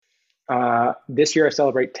This year I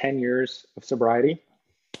celebrate 10 years of sobriety.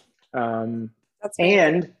 That's amazing.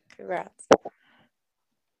 And Congrats.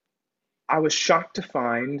 I was shocked to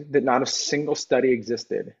find that not a single study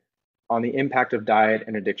existed on the impact of diet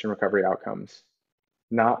and addiction recovery outcomes.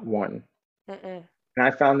 Not one. Mm-mm. And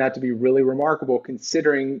I found that to be really remarkable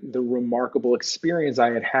considering the remarkable experience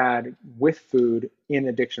I had had with food in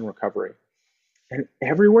addiction recovery. And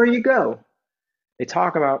everywhere you go, they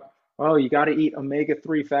talk about, oh, you got to eat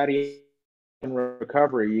omega-3 fatty in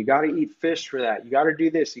recovery. You got to eat fish for that. You got to do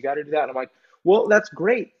this. You got to do that. And I'm like, well, that's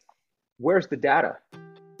great. Where's the data?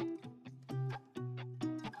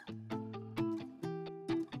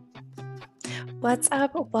 What's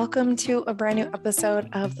up? Welcome to a brand new episode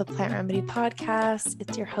of the Plant Remedy Podcast.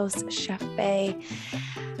 It's your host, Chef Bay,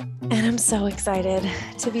 and I'm so excited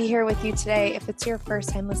to be here with you today. If it's your first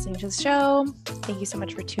time listening to the show, thank you so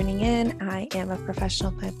much for tuning in. I am a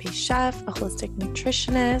professional plant-based chef, a holistic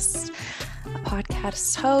nutritionist, a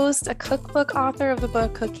podcast host, a cookbook author of the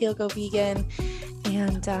book Cook, Heal, Go Vegan,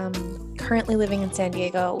 and currently living in San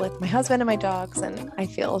Diego with my husband and my dogs, and I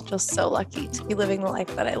feel just so lucky to be living the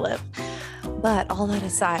life that I live. But all that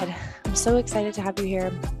aside, I'm so excited to have you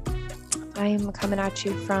here. I'm coming at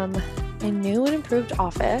you from a new and improved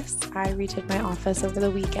office. I redid my office over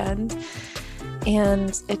the weekend,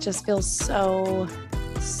 and it just feels so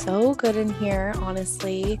good in here,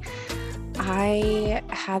 honestly. I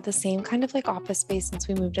had the same kind of like office space since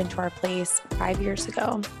we moved into our place 5 years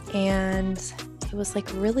ago, and it was like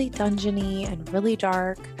really dungeony and really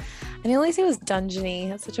dark. And I only say it was dungeony.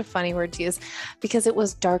 That's such a funny word to use because it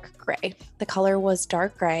was dark gray. The color was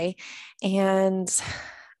dark gray. And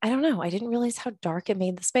I don't know, I didn't realize how dark it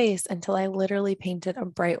made the space until I literally painted a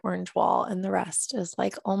bright orange wall and the rest is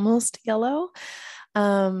like almost yellow.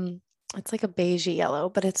 It's like a beigey yellow,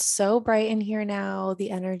 but it's so bright in here now. The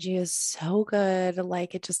energy is so good.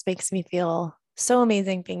 Like it just makes me feel so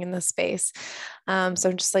amazing being in this space. So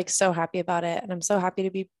I'm just like so happy about it. And I'm so happy to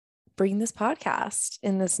be bringing this podcast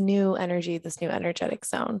in this new energy, this new energetic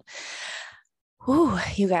zone. Whew,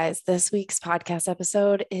 you guys, this week's podcast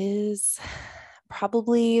episode is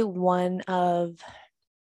probably one of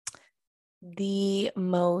the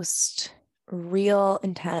most real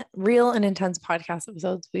and intense podcast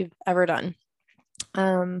episodes we've ever done.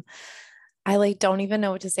 I like don't even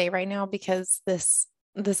know what to say right now because this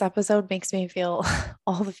episode makes me feel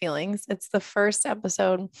all the feelings. It's the first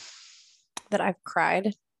episode that I've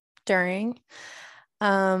cried during.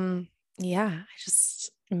 Man,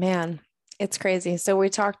 it's crazy. So we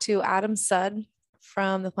talked to Adam Sudd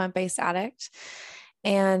from the Plant-Based Addict,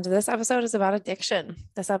 and this episode is about addiction.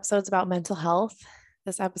 This episode's about mental health.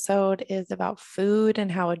 This episode is about food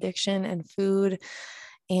and how addiction and food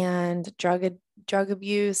and drug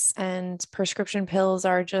abuse and prescription pills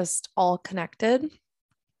are just all connected.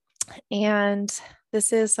 And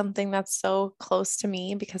this is something that's so close to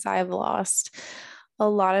me because I've lost a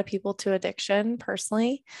lot of people to addiction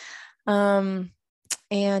personally. And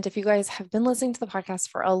if you guys have been listening to the podcast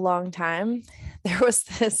for a long time, there was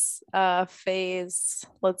this phase,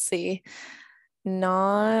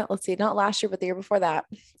 not last year, but the year before that,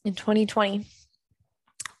 in 2020,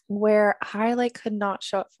 where I like could not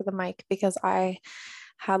show up for the mic because I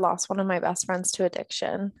had lost one of my best friends to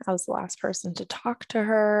addiction. I was the last person to talk to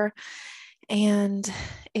her. And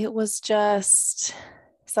it was just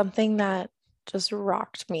something that just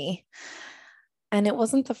rocked me. And it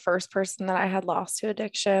wasn't the first person that I had lost to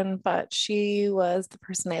addiction, but she was the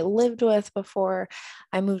person I lived with before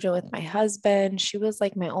I moved in with my husband. She was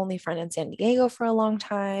like my only friend in San Diego for a long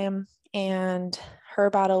time. And her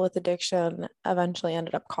battle with addiction eventually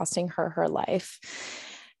ended up costing her her life.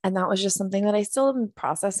 And that was just something that I still am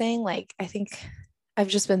processing. Like, I think I've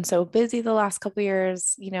just been so busy the last couple of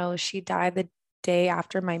years. You know, she died the day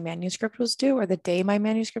after my manuscript was due, or the day my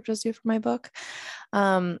manuscript was due for my book.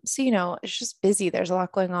 So, you know, it's just busy. There's a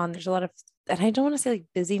lot going on. There's a lot of, and I don't want to say like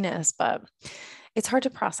busyness, but it's hard to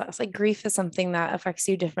process. Like grief is something that affects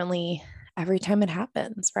you differently every time it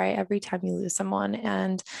happens, right? Every time you lose someone.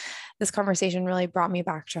 And this conversation really brought me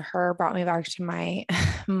back to her, brought me back to my,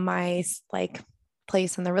 my like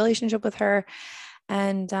place in the relationship with her.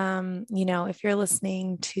 And, you know, if you're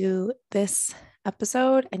listening to this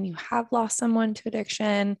episode and you have lost someone to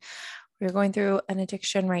addiction, you're going through an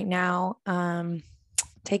addiction right now,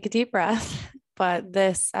 take a deep breath. But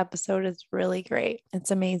this episode is really great.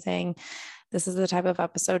 It's amazing. This is the type of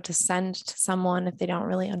episode to send to someone if they don't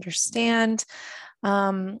really understand,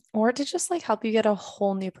 or to just like help you get a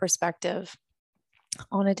whole new perspective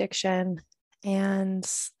on addiction and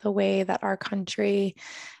the way that our country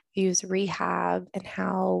use rehab, and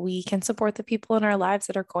how we can support the people in our lives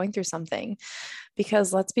that are going through something.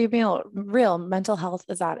 Because let's be real, mental health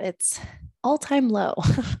is at its all-time low.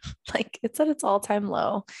 Like it's at its all-time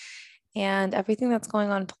low. And everything that's going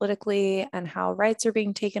on politically and how rights are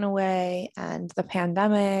being taken away and the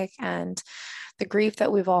pandemic and the grief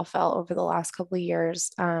that we've all felt over the last couple of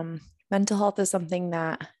years, mental health is something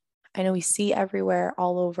that I know we see everywhere,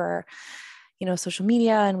 all over, social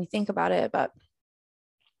media, and we think about it, but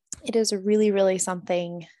it is really, really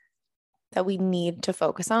something that we need to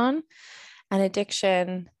focus on. And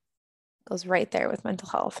addiction goes right there with mental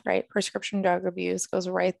health, right? Prescription drug abuse goes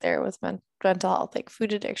right there with mental health, like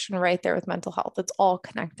food addiction, right there with mental health. It's all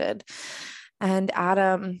connected. And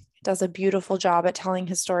Adam does a beautiful job at telling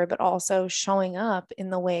his story, but also showing up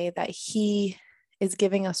in the way that he is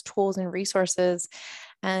giving us tools and resources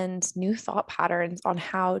and new thought patterns on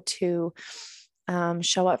how to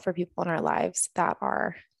show up for people in our lives that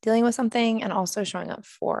are dealing with something, and also showing up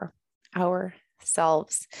for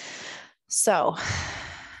ourselves. So,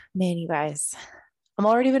 man, you guys, I'm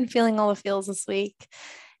already been feeling all the feels this week,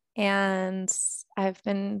 and I've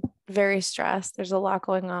been very stressed. There's a lot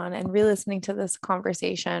going on, and re-listening to this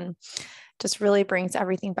conversation just really brings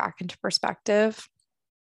everything back into perspective.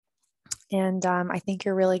 And I think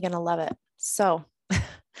you're really going to love it. So,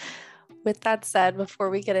 with that said,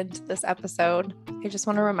 before we get into this episode, I just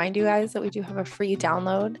want to remind you guys that we do have a free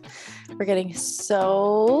download. We're getting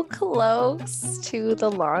so close to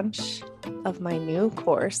the launch of my new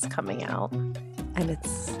course coming out, and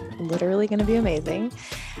it's literally going to be amazing.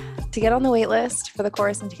 To get on the wait list for the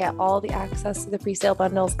course and to get all the access to the pre-sale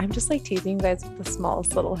bundles, I'm just like teasing you guys with the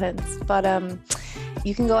smallest little hints, but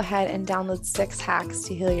you can go ahead and download 6 hacks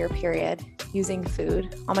to heal your period using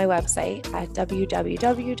food on my website at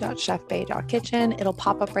www.chefbay.kitchen. It'll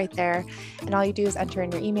pop up right there, and all you do is enter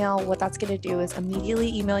in your email. What that's going to do is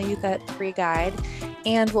immediately email you that free guide,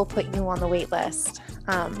 and we'll put you on the wait list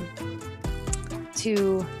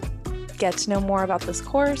to get to know more about this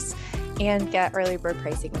course and get early bird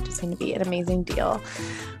pricing, which is going to be an amazing deal.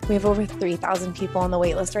 We have over 3,000 people on the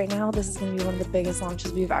wait list right now. This is going to be one of the biggest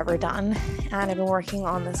launches we've ever done. And I've been working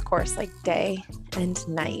on this course like day and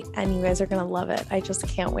night, and you guys are going to love it. I just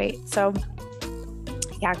can't wait. So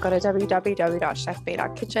yeah, go to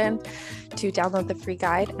www.chefbay.kitchen to download the free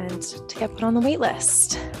guide and to get put on the wait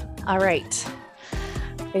list. All right.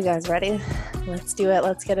 Are you guys ready? Let's do it.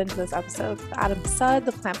 Let's get into this episode with Adam Sudd,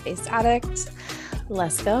 the plant-based addict.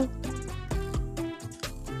 Let's go.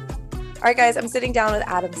 All right, guys, I'm sitting down with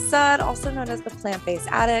Adam Sudd, also known as the plant-based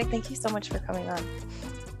addict. Thank you so much for coming on.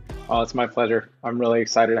 Oh, it's my pleasure. I'm really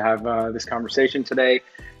excited to have this conversation today.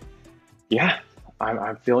 Yeah,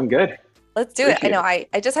 I'm feeling good. Let's do it. I know I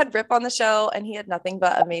just had Rip on the show, and he had nothing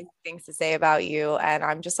but amazing things to say about you. And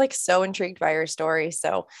I'm just like so intrigued by your story.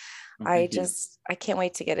 So I can't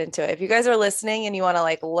wait to get into it. If you guys are listening and you want to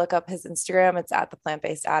like look up his Instagram, it's at the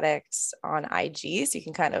plant-based addict on IG. So you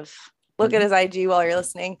can kind of look at his IG while you're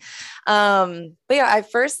listening. But yeah, I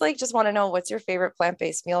first like just want to know, what's your favorite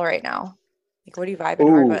plant-based meal right now? Like, what are you vibing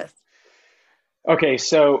hard with? Okay,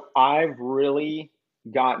 so I've really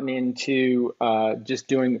gotten into just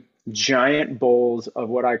doing giant bowls of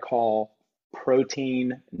what I call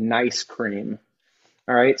protein nice cream.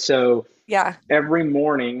 All right, so yeah, every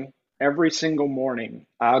single morning,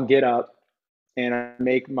 I'll get up and I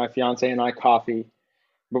make my fiance and I coffee.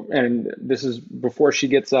 And this is before she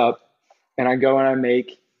gets up. And I go and I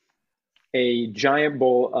make a giant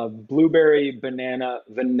bowl of blueberry, banana,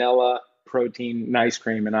 vanilla protein ice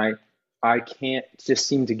cream. And I can't just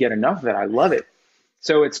seem to get enough of it. I love it.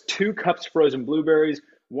 So it's 2 cups frozen blueberries,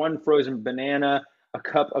 1 frozen banana, a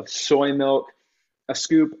cup of soy milk, a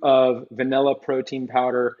scoop of vanilla protein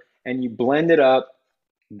powder, and you blend it up.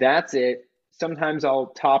 That's it. Sometimes I'll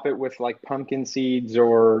top it with like pumpkin seeds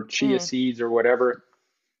or chia seeds or whatever.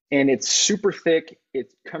 And it's super thick.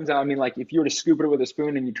 It comes out, I mean, like if you were to scoop it with a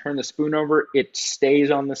spoon and you turn the spoon over, it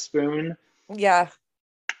stays on the spoon. Yeah.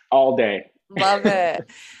 All day. Love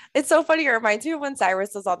it. It's so funny. It reminds me of when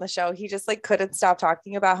Cyrus was on the show. He just like couldn't stop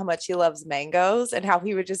talking about how much he loves mangoes and how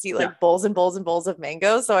he would just eat like bowls and bowls and bowls of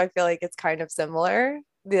mangoes. So I feel like it's kind of similar.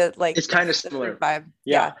 It's kind of similar. Vibe.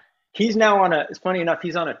 Yeah. He's now it's funny enough,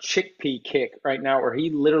 he's on a chickpea kick right now where he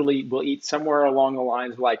literally will eat somewhere along the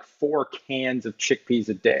lines of like 4 cans of chickpeas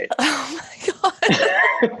a day. Oh my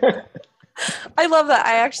God. I love that.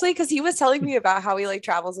 I actually, because he was telling me about how he like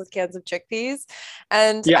travels with cans of chickpeas,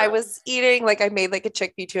 and I Yeah, was eating like I made like a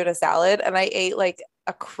chickpea tuna salad, and I ate like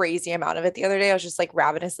a crazy amount of it the other day. I was just like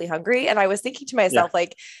ravenously hungry, and I was thinking to yeah. myself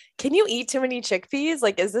like, can you eat too many chickpeas?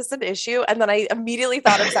 Like, is this an issue? And then I immediately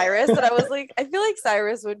thought of Cyrus, and I was like, I feel like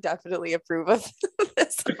Cyrus would definitely approve of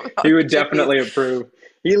this amount He of would chickpeas. definitely approve.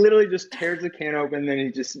 He literally just tears the can open, then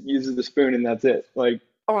he just uses the spoon, and that's it. Like,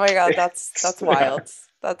 Oh my God, that's yeah, wild.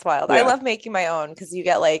 That's wild. I yeah. love making my own because you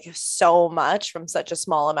get like so much from such a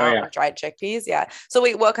small Oh amount yeah. of dried chickpeas. Yeah. So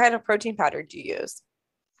wait, what kind of protein powder do you use?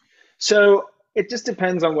 So it just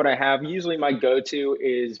depends on what I have. Usually, my go-to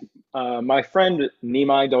is my friend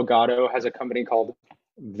Nimai Delgado has a company called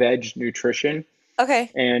Veg Nutrition,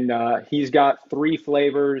 Okay. and he's got three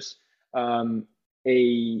flavors: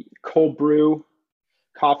 a cold brew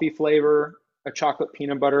coffee flavor, a chocolate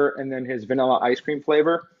peanut butter, and then his vanilla ice cream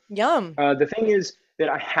flavor. Yum. The thing is that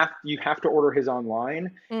you have to order his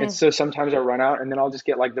online, and Mm, so sometimes I run out, and then I'll just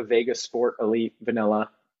get like the Vegas Sport Elite vanilla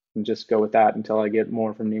and just go with that until I get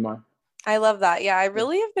more from Nima. I love that. Yeah, I Yeah.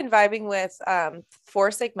 really have been vibing with Four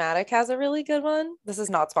Sigmatic has a really good one. This is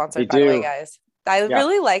not They sponsored, by the way, do. guys. I Yeah,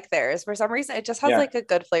 really like theirs. For some reason, it just has yeah, like a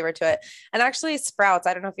good flavor to it. And actually, Sprouts,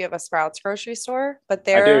 I don't know if you have a Sprouts grocery store, but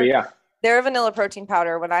I do. Yeah, their vanilla protein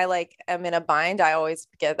powder, when I like am in a bind, I always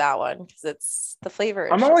get that one because it's the flavor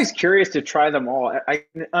is I'm just always curious to try them all.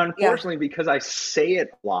 yeah. Unfortunately, because I say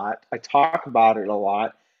it a lot, I talk about it a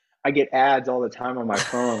lot. I get ads all the time on my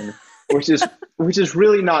phone, which is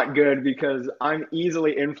really not good because I'm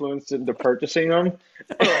easily influenced into purchasing them.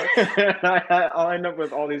 Totally. I'll end up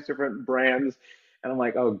with all these different brands, and I'm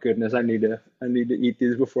like, oh goodness, I need to eat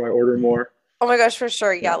these before I order more. Oh my gosh, for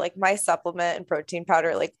sure. Yeah, Yeah, like my supplement and protein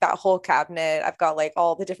powder, like that whole cabinet. I've got like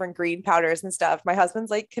all the different green powders and stuff. My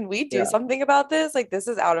husband's like, "Can we do yeah, something about this? Like this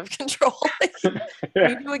is out of control. Like, can yeah,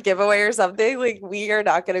 we do a giveaway or something? Like we are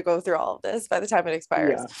not going to go through all of this by the time it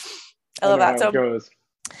expires." yeah. I I love know that. how it So goes.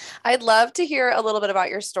 I'd love to hear a little bit about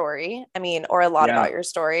your story. I mean, or a lot Yeah, about your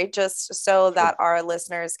story, just so sure. that our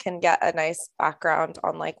listeners can get a nice background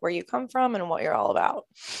on like where you come from and what you're all about.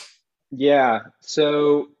 Yeah.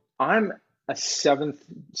 So I'm a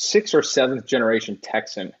sixth or seventh generation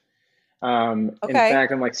Texan. In Okay.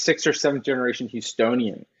 fact, I'm like sixth or seventh generation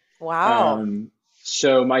Houstonian. Wow. Um,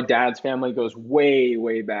 so my dad's family goes way,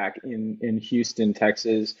 way back in Houston,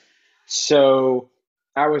 Texas. So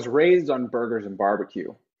I was raised on burgers and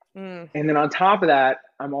barbecue. Mm. And then on top of that,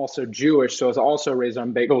 I'm also Jewish, so I was also raised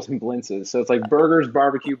on bagels and blintzes. So it's like burgers,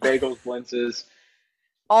 barbecue, bagels, blintzes.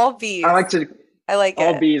 All I bees. like to I like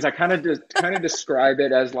all it. bees. I kind of describe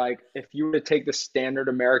it as like if you were to take the standard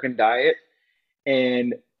American diet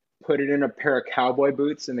and put it in a pair of cowboy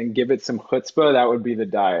boots and then give it some chutzpah, that would be the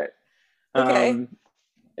diet. Okay. Um,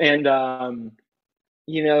 and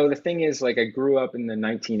the thing is, like, I grew up in the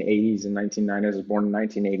 1980s and 1990s. I was born in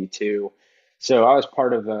 1982, so I was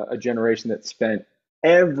part of a generation that spent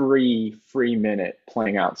every free minute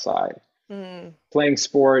playing outside, Mm. playing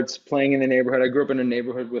sports, playing in the neighborhood. I grew up in a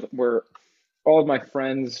neighborhood where all of my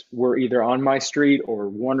friends were either on my street or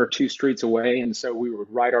one or two streets away, and so we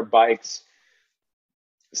would ride our bikes,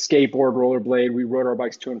 skateboard, rollerblade. We rode our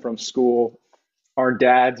bikes to and from school. Our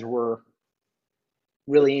dads were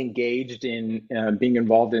really engaged in being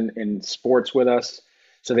involved in sports with us.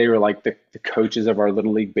 So they were like the coaches of our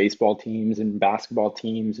little league baseball teams and basketball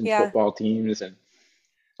teams and Yeah. football teams. And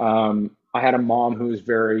I had a mom who was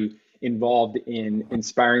very involved in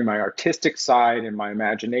inspiring my artistic side and my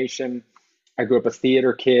imagination. I grew up a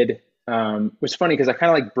theater kid. It was funny because I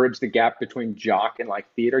kind of like bridged the gap between jock and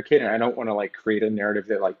like theater kid. And I don't want to like create a narrative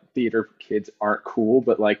that like theater kids aren't cool,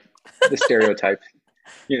 but like the stereotype,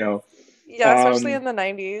 you know. Yeah, especially Um, in the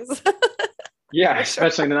 90s. yeah, For sure.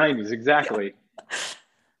 especially in the 90s, Yeah. exactly.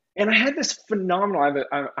 And I had this phenomenal,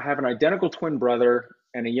 I have an identical twin brother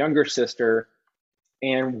and a younger sister,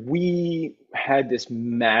 and we had this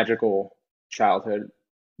magical childhood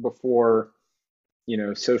before,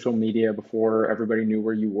 social media, before everybody knew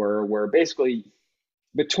where you were, where basically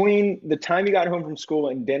between the time you got home from school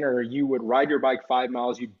and dinner, you would ride your bike 5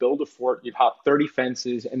 miles, you'd build a fort, you'd hop 30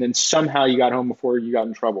 fences, and then somehow you got home before you got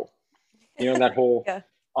in trouble. That whole Yeah,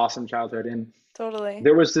 awesome childhood. And totally.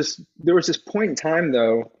 there was this point in time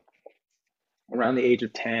though, around the age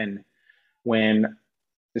of 10, when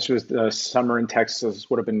this was the summer in Texas, this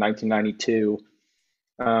would have been 1992.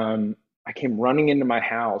 I came running into my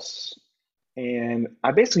house, and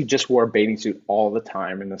I basically just wore a bathing suit all the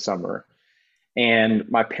time in the summer. And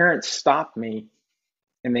my parents stopped me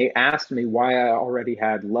and they asked me why I already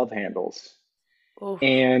had love handles. Oof.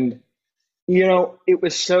 And it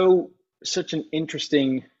was such an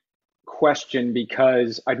interesting question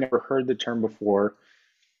because I'd never heard the term before,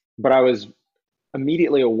 but I was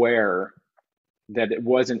immediately aware that it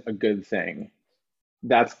wasn't a good thing.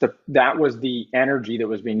 That was the energy that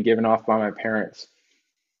was being given off by my parents.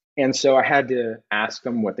 And so I had to ask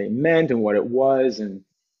them what they meant and what it was. And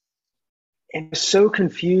it was so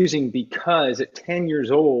confusing because at 10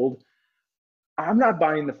 years old, I'm not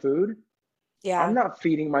buying the food. I'm Yeah. not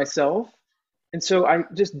feeding myself. And so I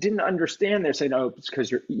just didn't understand. They're saying, oh, it's because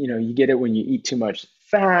you get it when you eat too much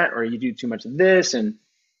fat or you do too much of this. And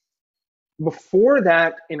before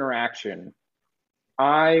that interaction,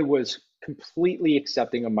 I was completely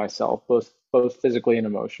accepting of myself, both physically and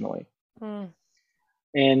emotionally. Mm.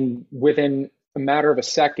 And within a matter of a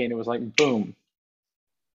second, it was like, boom,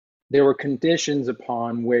 there were conditions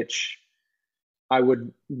upon which I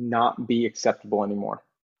would not be acceptable anymore.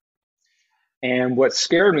 And what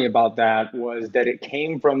scared me about that was that it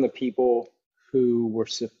came from the people who were,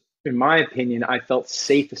 in my opinion, I felt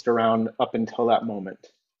safest around up until that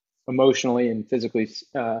moment, emotionally and physically,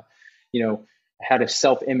 you know, had a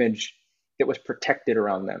self image that was protected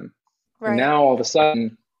around them. And Right. now all of a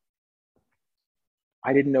sudden,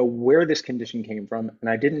 I didn't know where this condition came from. And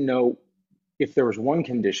I didn't know if there was one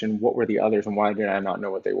condition, what were the others, and why did I not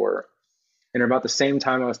know what they were? And about the same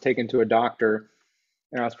time, I was taken to a doctor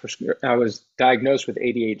and I was diagnosed with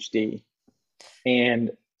ADHD.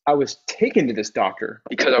 And I was taken to this doctor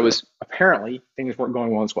because I was apparently things weren't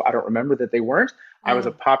going well in school. I don't remember that they weren't. I was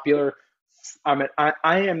a Mm. popular. I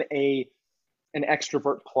am an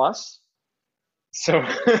extrovert plus. So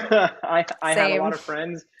I had a lot Same. of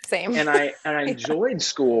friends, Same. and I Yeah. enjoyed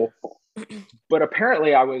school, but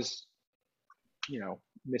apparently I was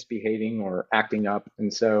misbehaving or acting up,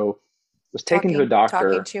 and so was taken to a Talking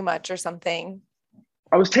doctor. too much or something.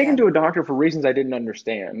 I was taken Yeah. to a doctor for reasons I didn't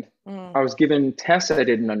understand. Mm. I was given tests I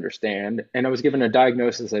didn't understand, and I was given a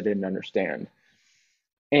diagnosis I didn't understand.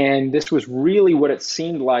 And this was really what it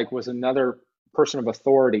seemed like was another person of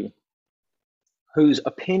authority whose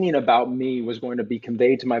opinion about me was going to be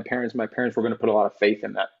conveyed to my parents. My parents were going to put a lot of faith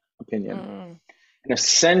in that opinion. Mm. And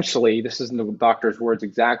essentially, this isn't the doctor's words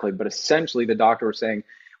exactly, but essentially the doctor was saying,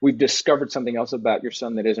 we've discovered something else about your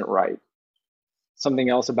son that isn't right, something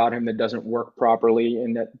else about him that doesn't work properly,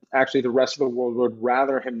 and that actually the rest of the world would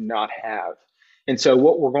rather him not have. And so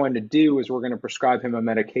what we're going to do is we're going to prescribe him a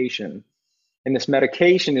medication. And this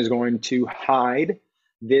medication is going to hide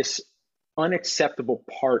this unacceptable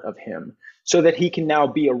part of him so that he can now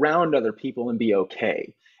be around other people and be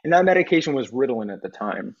okay. And that medication was Ritalin at the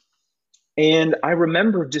time. And I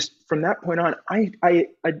remember just from that point on, I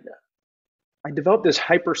developed this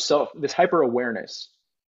hyper awareness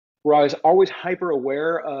where I was always hyper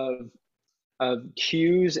aware of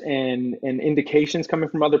cues and indications coming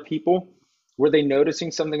from other people. Were they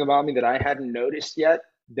noticing something about me that I hadn't noticed yet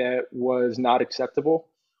that was not acceptable?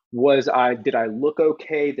 Did I look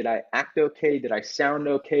okay? Did I act okay? Did I sound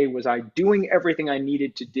okay? Was I doing everything I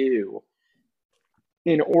needed to do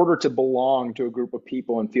in order to belong to a group of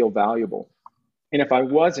people and feel valuable? And if I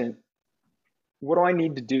wasn't, what do I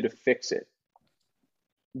need to do to fix it?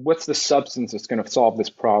 What's the substance that's going to solve this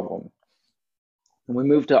problem? And we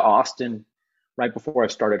moved to Austin right before I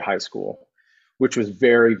started high school, which was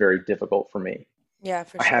very, very difficult for me. Yeah,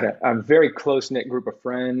 for I had sure. a very close knit group of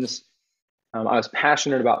friends. I was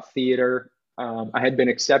passionate about theater. I had been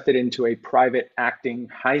accepted into a private acting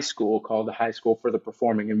high school called the High School for the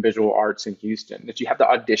Performing and Visual Arts in Houston that you have to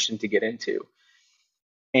audition to get into.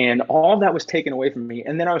 And all that was taken away from me.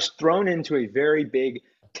 And then I was thrown into a very big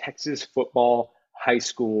Texas football high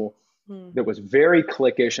school Mm. that was very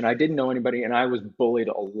cliquish, and I didn't know anybody, and I was bullied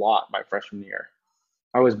a lot my freshman year.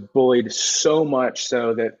 I was bullied so much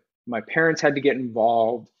so that my parents had to get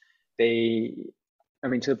involved. To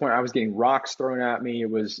the point I was getting rocks thrown at me. It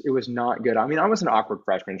was not good. I mean, I was an awkward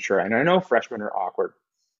freshman, sure, and I know freshmen are awkward.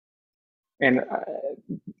 And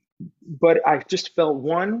but I just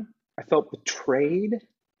I felt betrayed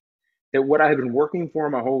that what I had been working for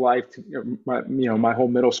my whole life, my whole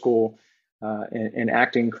middle school and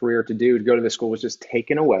acting career to go to this school was just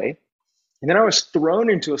taken away. And then I was thrown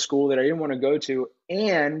into a school that I didn't want to go to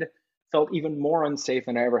and felt even more unsafe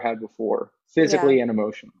than I ever had before, Yeah. physically and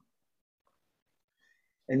emotionally.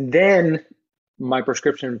 And then my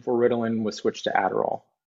prescription for Ritalin was switched to Adderall.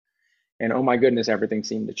 And oh my goodness, everything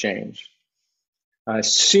seemed to change.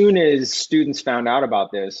 As soon as students found out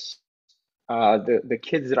about this, the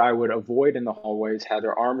kids that I would avoid in the hallways had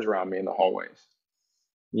their arms around me in the hallways.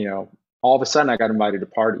 All of a sudden I got invited to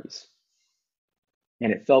parties,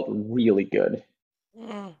 and it felt really good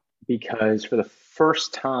Mm. because for the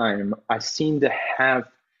first time I seemed to have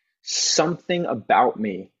something about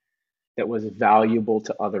me that was valuable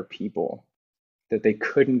to other people that they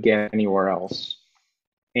couldn't get anywhere else.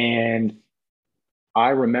 And I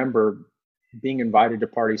remember being invited to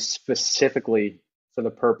parties specifically for the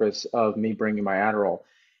purpose of me bringing my Adderall.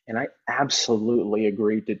 And I absolutely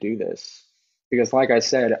agreed to do this because, like I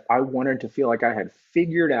said, I wanted to feel like I had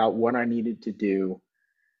figured out what I needed to do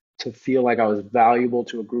to feel like I was valuable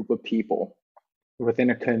to a group of people within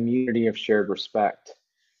a community of shared respect.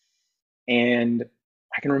 And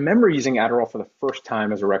I can remember using Adderall for the first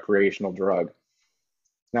time as a recreational drug.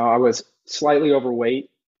 Now, I was slightly overweight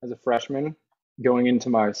as a freshman going into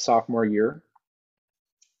my sophomore year.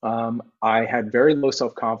 I had very low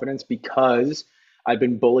self-confidence because I'd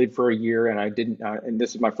been bullied for a year and I didn't, and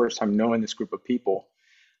this is my first time knowing this group of people.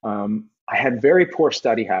 I had very poor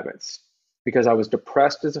study habits because I was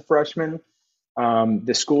depressed as a freshman.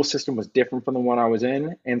 The school system was different from the one I was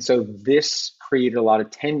in. And so this created a lot of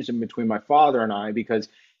tension between my father and I because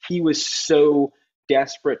he was so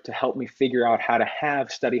desperate to help me figure out how to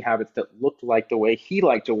have study habits that looked like the way he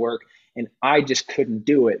liked to work. And I just couldn't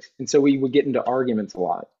do it. And so we would get into arguments a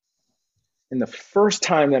lot. And the first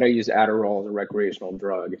time that I used Adderall as a recreational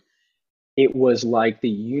drug, it was like the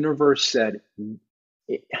universe said,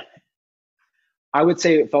 it, I would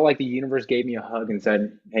say it felt like the universe gave me a hug and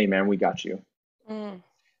said, hey, man, we got you. Mm.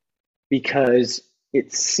 Because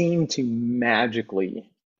it seemed to magically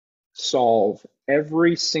solve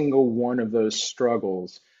every single one of those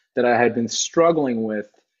struggles that I had been struggling with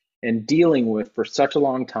and dealing with for such a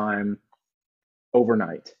long time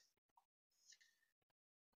overnight.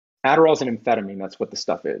 Adderall is an amphetamine. That's what the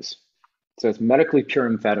stuff is. So it's medically pure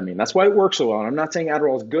amphetamine. That's why it works so well. And I'm not saying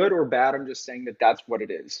Adderall is good or bad. I'm just saying that that's what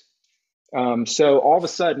it is. So all of a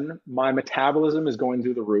sudden, my metabolism is going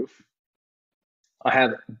through the roof. I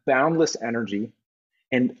have boundless energy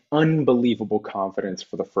and unbelievable confidence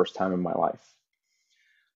for the first time in my life.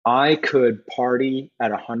 I could party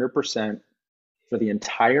at 100% for the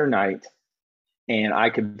entire night, and I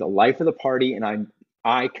could the life of the party, and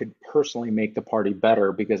I could personally make the party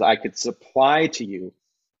better because I could supply to you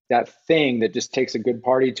that thing that just takes a good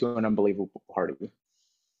party to an unbelievable party.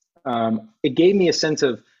 It gave me a sense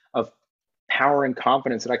of power and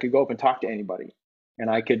confidence that I could go up and talk to anybody, and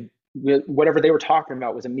I could whatever they were talking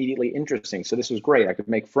about was immediately interesting. So this was great. I could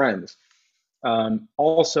make friends.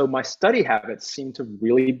 Also, my study habits seemed to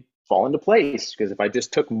really fall into place because if I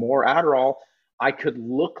just took more Adderall, I could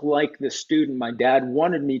look like the student my dad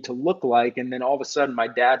wanted me to look like. And then all of a sudden, my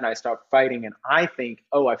dad and I start fighting, and I think,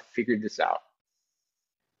 oh, I figured this out.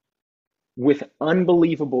 With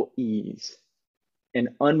unbelievable ease and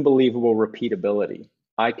unbelievable repeatability,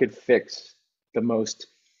 I could fix the most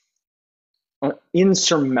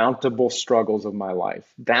insurmountable struggles of my life.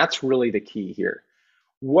 That's really the key here.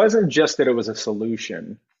 Wasn't just that it was a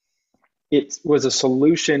solution, it was a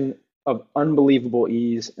solution of unbelievable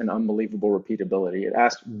ease and unbelievable repeatability. It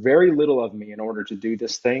asked very little of me in order to do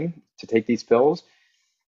this thing, to take these pills.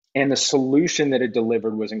 And the solution that it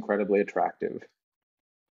delivered was incredibly attractive.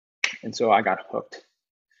 And so I got hooked.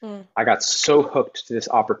 I got so hooked to this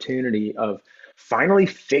opportunity of finally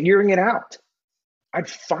figuring it out. I'd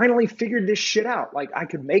finally figured this shit out. Like I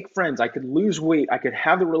could make friends, I could lose weight, I could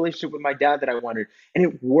have the relationship with my dad that I wanted. And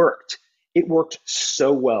it worked. It worked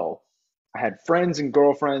so well. I had friends and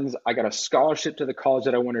girlfriends. I got a scholarship to the college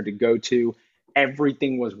that I wanted to go to.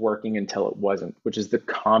 Everything was working until it wasn't, which is the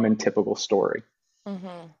common typical story.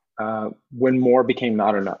 When more became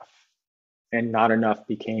not enough, and not enough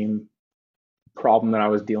became a problem that I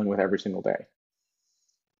was dealing with every single day.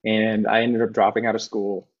 And I ended up dropping out of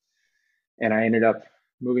school, and I ended up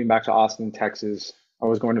moving back to Austin, Texas. I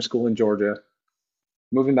was going to school in Georgia,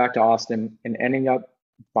 moving back to Austin, and ending up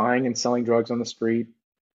buying and selling drugs on the street,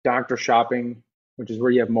 doctor shopping, which is where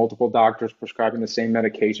you have multiple doctors prescribing the same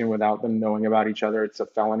medication without them knowing about each other. It's a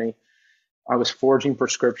felony. I was forging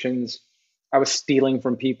prescriptions. I was stealing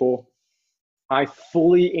from people. I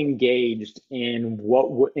fully engaged in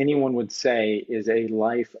what anyone would say is a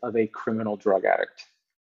life of a criminal drug addict.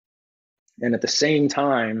 And at the same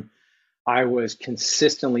time, I was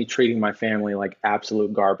consistently treating my family like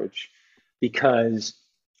absolute garbage because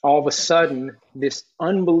all of a sudden, this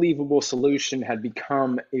unbelievable solution had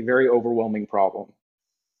become a very overwhelming problem.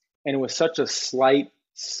 And it was such a slight,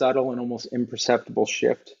 subtle, and almost imperceptible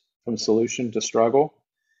shift from solution to struggle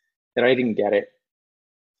that I didn't get it.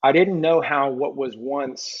 I didn't know how what was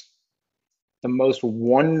once the most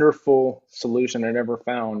wonderful solution I'd ever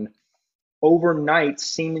found overnight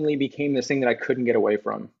seemingly became this thing that I couldn't get away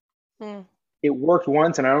from. It worked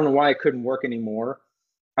once, and I don't know why it couldn't work anymore.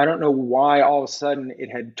 I don't know why all of a sudden it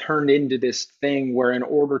had turned into this thing where in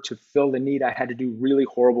order to fill the need, I had to do really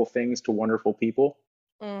horrible things to wonderful people.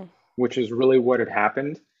 which is really what had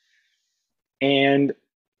happened. And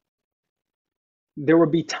there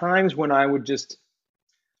would be times when I would just,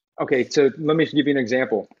 okay, so let me give you an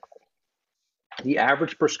example. The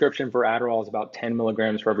average prescription for Adderall is about 10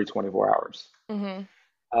 milligrams for every 24 hours. Mm-hmm.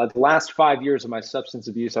 The last 5 years of my substance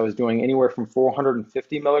abuse, I was doing anywhere from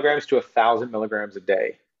 450 milligrams to 1,000 milligrams a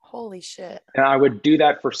day. Holy shit. And I would do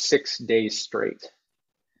that for 6 days straight.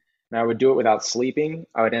 And I would do it without sleeping.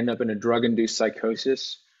 I would end up in a drug-induced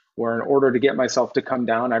psychosis where, in order to get myself to come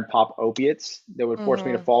down, I'd pop opiates that would force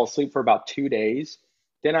me to Mm-hmm. fall asleep for about 2 days.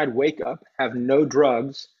 Then I'd wake up, have no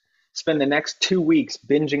drugs, spend the next 2 weeks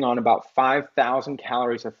binging on about 5,000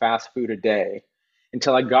 calories of fast food a day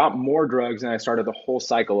until I got more drugs and I started the whole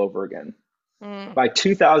cycle over again. Mm. By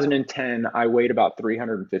 2010, I weighed about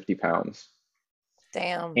 350 pounds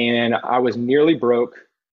Damn. and I was nearly broke.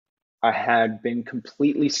 I had been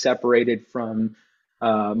completely separated from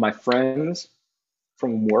my friends,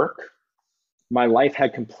 from work. My life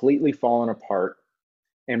had completely fallen apart.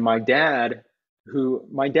 And my dad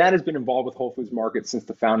has been involved with Whole Foods Market since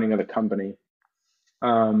the founding of the company.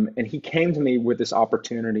 And he came to me with this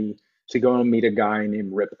opportunity to go and meet a guy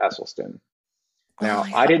named Rip Esselstyn. Oh Now, my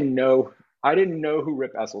I God. didn't know, I didn't know who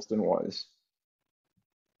Rip Esselstyn was.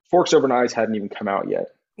 Forks Over Knives hadn't even come out yet.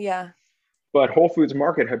 Yeah. But Whole Foods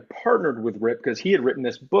Market had partnered with Rip because he had written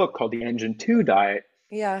this book called The Engine 2 Diet,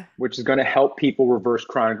 Yeah. which is going to help people reverse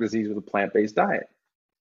chronic disease with a plant-based diet.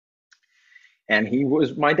 And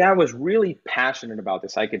my dad was really passionate about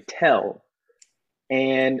this. I could tell.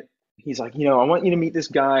 And he's like, I want you to meet this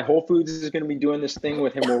guy. Whole Foods is going to be doing this thing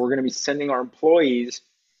with him where we're going to be sending our employees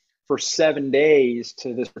for 7 days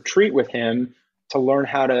to this retreat with him to learn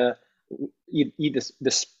how to eat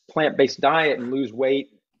this plant-based diet and lose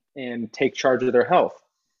weight and take charge of their health.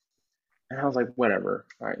 And I was like, whatever.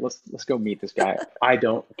 All right, let's go meet this guy. I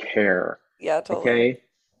don't care. Yeah, totally.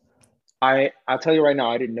 Okay. I'll tell you right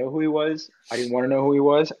now, I didn't know who he was. I didn't want to know who he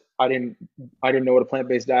was. I didn't know what a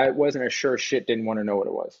plant-based diet was, and I sure as shit didn't want to know what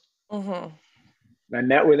it was. Mm-hmm. And I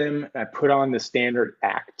met with him and I put on the standard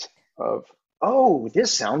act of, oh,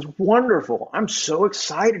 this sounds wonderful. I'm so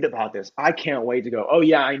excited about this. I can't wait to go. Oh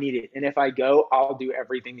yeah, I need it. And if I go, I'll do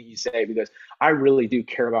everything that you say because I really do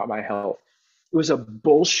care about my health. It was a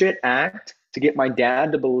bullshit act to get my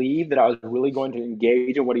dad to believe that I was really going to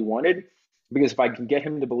engage in what he wanted. Because if I can get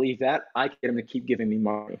him to believe that, I can get him to keep giving me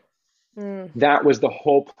money. Mm. That was the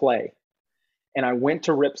whole play. And I went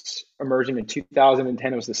to Rip's immersion in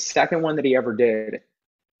 2010. It was the second one that he ever did.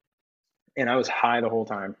 And I was high the whole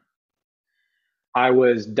time. I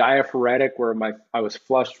was diaphoretic, where I was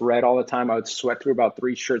flushed red all the time. I would sweat through about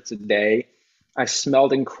 3 shirts a day. I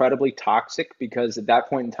smelled incredibly toxic because at that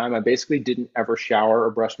point in time, I basically didn't ever shower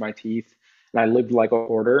or brush my teeth. And I lived like a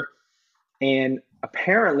hoarder. And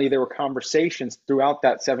apparently there were conversations throughout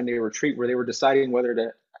that 7-day retreat where they were deciding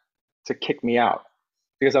whether to kick me out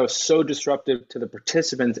because I was so disruptive to the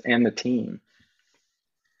participants and the team.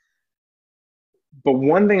 But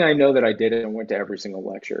one thing I know that I did, and I went to every single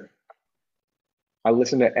lecture. I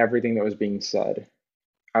listened to everything that was being said.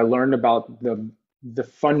 I learned about the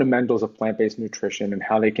fundamentals of plant-based nutrition and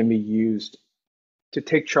how they can be used to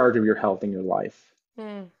take charge of your health and your life.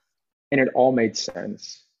 Mm. And it all made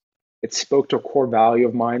sense. It spoke to a core value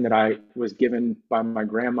of mine that I was given by my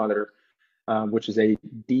grandmother, which is a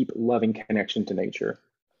deep, loving connection to nature,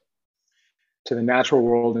 to the natural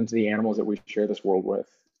world, and to the animals that we share this world with.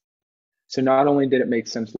 So not only did it make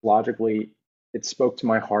sense logically, it spoke to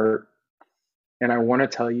my heart. And I want to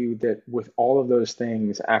tell you that with all of those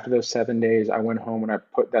things, after those 7 days, I went home and I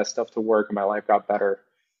put that stuff to work and my life got better.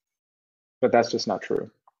 But that's just not true.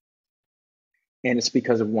 And it's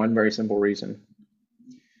because of one very simple reason.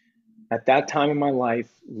 At that time in my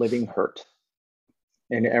life, living hurt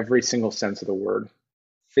in every single sense of the word,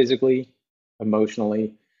 physically,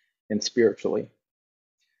 emotionally, and spiritually.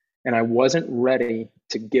 And I wasn't ready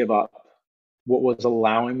to give up what was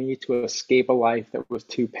allowing me to escape a life that was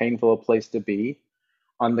too painful a place to be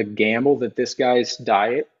on the gamble that this guy's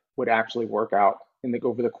diet would actually work out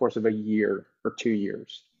over the course of a year or 2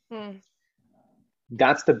 years. Mm.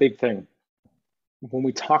 That's the big thing. When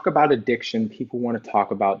we talk about addiction, people want to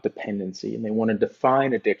talk about dependency and they want to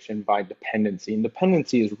define addiction by dependency. And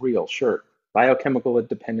dependency is real, sure. Biochemical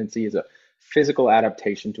dependency is a physical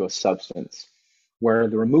adaptation to a substance where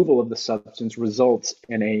the removal of the substance results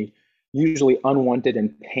in a usually unwanted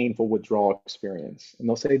and painful withdrawal experience. And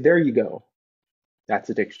they'll say, there you go. That's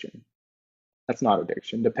addiction. That's not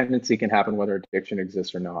addiction. Dependency can happen whether addiction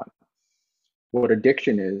exists or not. What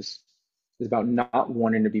addiction is about not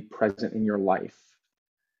wanting to be present in your life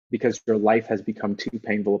because your life has become too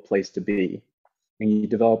painful a place to be. and you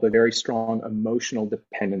develop a very strong emotional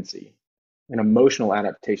dependency, an emotional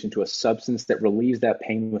adaptation to a substance that relieves that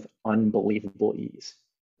pain with unbelievable ease.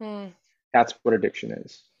 Mm. That's what addiction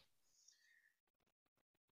is.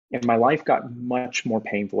 And my life got much more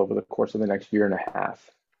painful over the course of the next year and a half,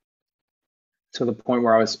 to the point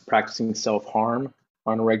where I was practicing self-harm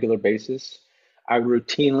on a regular basis. I would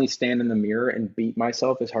routinely stand in the mirror and beat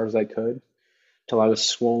myself as hard as I could till I was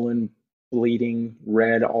swollen, bleeding,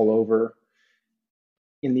 red all over,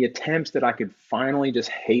 in the attempts that I could finally just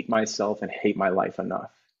hate myself and hate my life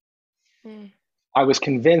enough. Mm. I was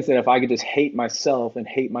convinced that if I could just hate myself and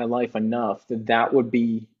hate my life enough, that that would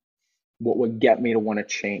be what would get me to want to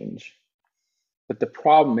change. But the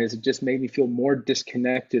problem is, it just made me feel more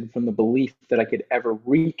disconnected from the belief that I could ever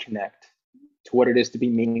reconnect to what it is to be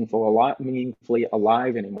meaningfully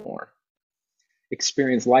alive anymore.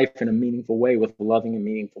 Experience life in a meaningful way with loving and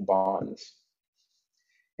meaningful bonds.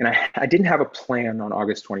 And I didn't have a plan on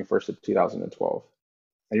August 21st of 2012.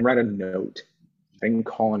 I didn't write a note. I didn't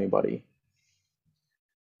call anybody.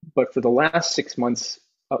 But for the last 6 months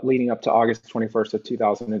leading up to August 21st of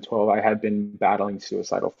 2012, I had been battling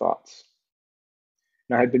suicidal thoughts.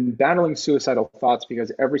 And I had been battling suicidal thoughts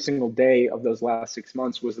because every single day of those last 6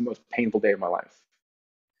 months was the most painful day of my life.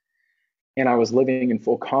 And I was living in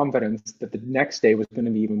full confidence that the next day was going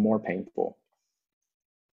to be even more painful.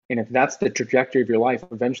 And if that's the trajectory of your life,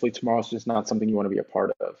 eventually tomorrow's just not something you want to be a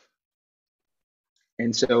part of.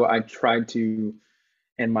 And so I tried to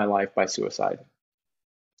end my life by suicide.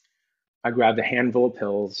 I grabbed a handful of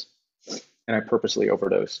pills and I purposely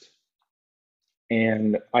overdosed.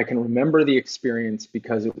 And I can remember the experience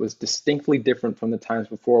because it was distinctly different from the times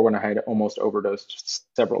before when I had almost overdosed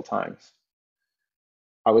several times.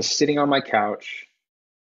 I was sitting on my couch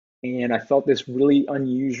and I felt this really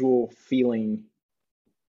unusual feeling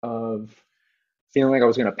of feeling like I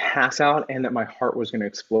was going to pass out and that my heart was going to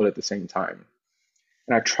explode at the same time.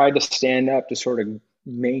 And I tried to stand up to sort of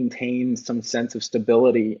maintain some sense of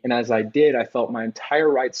stability. And as I did, I felt my entire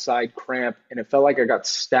right side cramp, and it felt like I got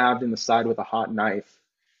stabbed in the side with a hot knife.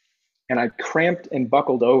 And I cramped and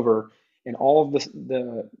buckled over, and all of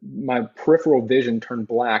my peripheral vision turned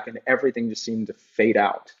black, and everything just seemed to fade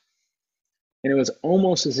out. And it was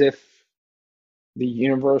almost as if the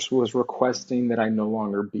universe was requesting that I no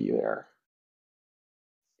longer be there.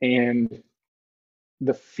 And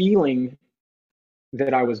the feeling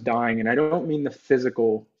that I was dying, and I don't mean the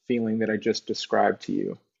physical feeling that I just described to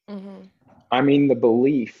you. Mm-hmm. I mean the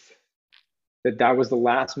belief that that was the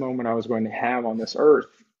last moment I was going to have on this earth,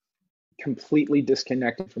 completely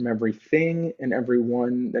disconnected from everything and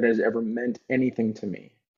everyone that has ever meant anything to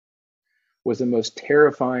me, was the most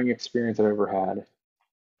terrifying experience I've ever had.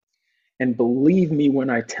 And believe me when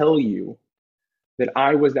I tell you that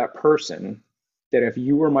I was that person, that if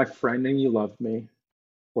you were my friend and you loved me,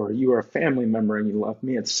 or you were a family member and you loved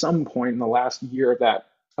me, at some point in the last year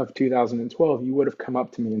of 2012, you would have come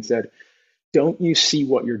up to me and said, "Don't you see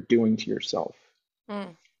what you're doing to yourself?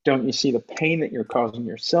 Mm. Don't you see the pain that you're causing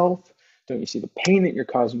yourself? Don't you see the pain that you're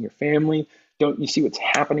causing your family? Don't you see what's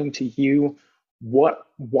happening to you?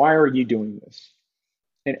 Why are you doing this?"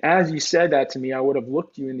 And as you said that to me, I would have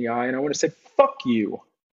looked you in the eye and I would have said, "Fuck you.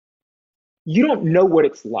 You don't know what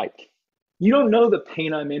it's like. You don't know the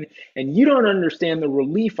pain I'm in, and you don't understand the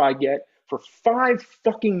relief I get for 5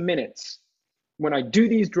 fucking minutes when I do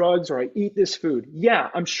these drugs or I eat this food. Yeah,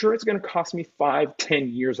 I'm sure it's going to cost me 5, 10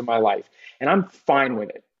 years of my life, and I'm fine with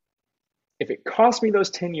it. If it costs me those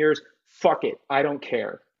 10 years, fuck it. I don't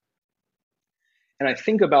care." And I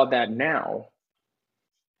think about that now.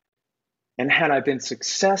 And had I been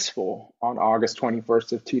successful on August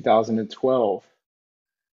 21st of 2012,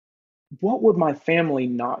 what would my family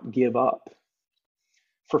not give up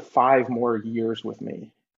for 5 more years with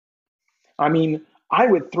me? I mean, I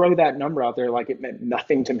would throw that number out there like it meant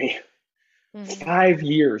nothing to me. Mm-hmm. 5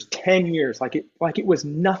 years, 10 years, like it was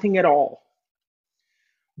nothing at all.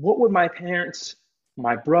 What would my parents,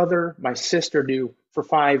 my brother, my sister do for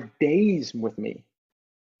 5 days with me?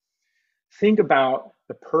 Think about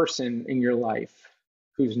the person in your life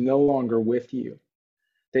who's no longer with you,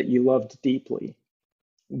 that you loved deeply.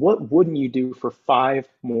 What wouldn't you do for 5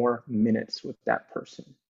 more minutes with that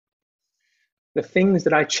person? The things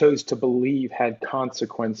that I chose to believe had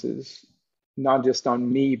consequences, not just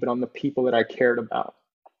on me, but on the people that I cared about.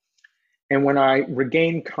 And when I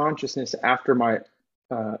regained consciousness after my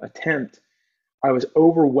attempt, I was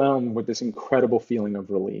overwhelmed with this incredible feeling of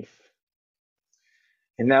relief.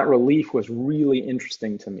 And that relief was really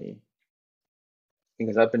interesting to me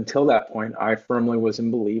because up until that point, I firmly was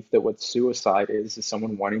in belief that what suicide is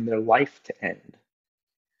someone wanting their life to end.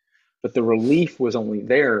 But the relief was only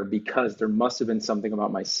there because there must have been something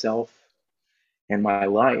about myself and my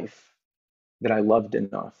life that I loved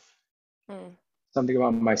enough. Mm. Something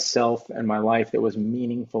about myself and my life that was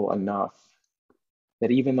meaningful enough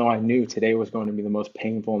that even though I knew today was going to be the most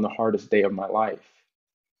painful and the hardest day of my life,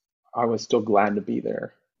 I was still glad to be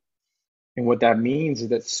there. And what that means is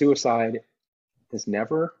that suicide and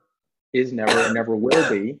never will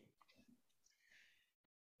be.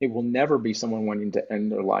 It will never be someone wanting to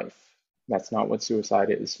end their life. That's not what suicide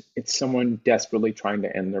is. It's someone desperately trying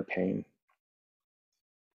to end their pain.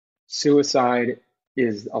 Suicide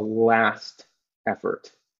is a last effort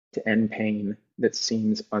to end pain that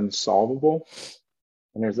seems unsolvable.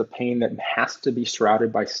 And there's a pain that has to be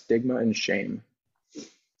shrouded by stigma and shame.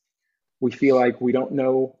 We feel like we don't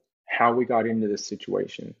know how we got into this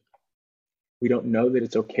situation. We don't know that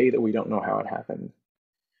it's okay that we don't know how it happened.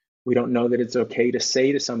 We don't know that it's okay to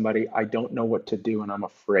say to somebody, I don't know what to do and I'm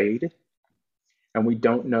afraid. And we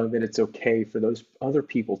don't know that it's okay for those other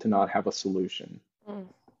people to not have a solution, Mm.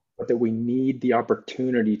 but that we need the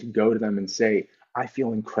opportunity to go to them and say, I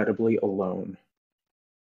feel incredibly alone.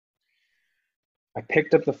 I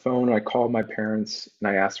picked up the phone, I called my parents, and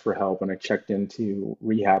I asked for help, and I checked into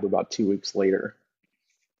rehab about 2 weeks later,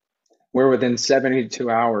 where within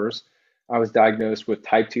 72 hours, I was diagnosed with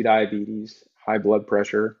type 2 diabetes, high blood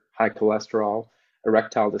pressure, high cholesterol,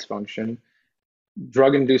 erectile dysfunction,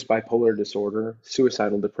 drug-induced bipolar disorder,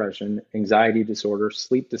 suicidal depression, anxiety disorder,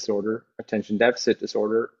 sleep disorder, attention deficit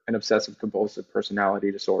disorder, and obsessive compulsive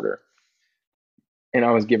personality disorder. And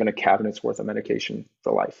I was given a cabinet's worth of medication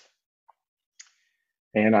for life.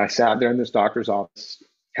 And I sat there in this doctor's office,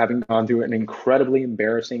 having gone through an incredibly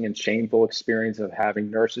embarrassing and shameful experience of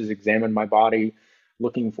having nurses examine my body,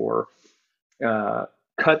 looking for uh,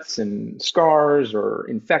 cuts and scars or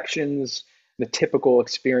infections. The typical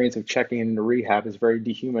experience of checking into rehab is very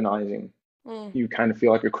dehumanizing. Mm. You kind of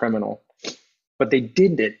feel like a criminal. But they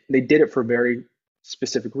did it. They did it for a very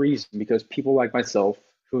specific reason, because people like myself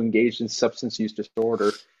who engaged in substance use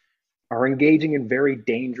disorder are engaging in very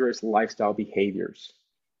dangerous lifestyle behaviors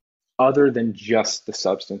other than just the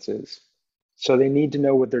substances. So they need to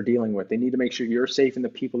know what they're dealing with. They need to make sure you're safe and the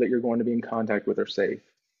people that you're going to be in contact with are safe.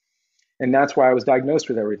 And that's why I was diagnosed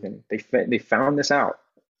with everything. They found this out.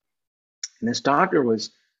 And this doctor was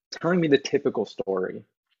telling me the typical story.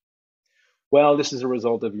 Well, this is a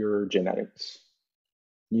result of your genetics.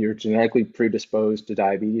 You're genetically predisposed to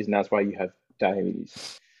diabetes, and that's why you have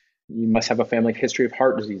diabetes. You must have a family history of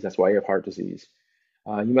heart disease. That's why you have heart disease.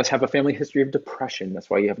 You must have a family history of depression. That's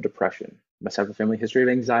why you have depression. You must have a family history of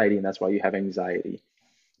anxiety, and that's why you have anxiety.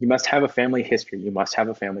 You must have a family history. You must have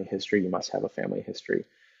a family history. You must have a family history.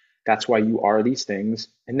 That's why you are these things,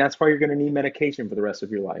 and that's why you're going to need medication for the rest of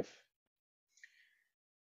your life.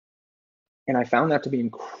 And I found that to be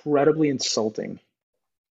incredibly insulting.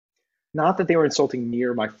 Not that they were insulting me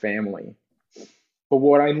or my family, but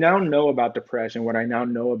what I now know about depression, what I now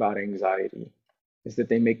know about anxiety, is that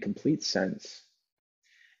they make complete sense.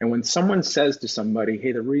 And when someone says to somebody,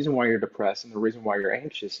 hey, the reason why you're depressed and the reason why you're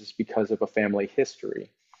anxious is because of a family history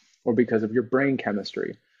or because of your brain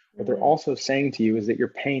chemistry, what they're also saying to you is that your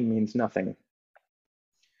pain means nothing,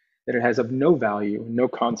 that it has of no value, no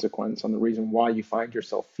consequence on the reason why you find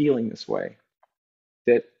yourself feeling this way,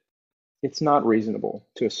 that it's not reasonable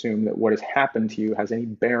to assume that what has happened to you has any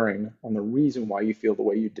bearing on the reason why you feel the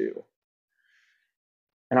way you do.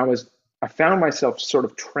 And I found myself sort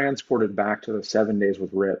of transported back to the 7 days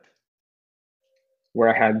with Rip,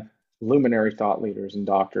 where I had luminary thought leaders and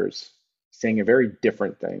doctors saying a very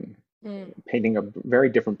different thing, painting a very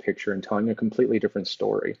different picture and telling a completely different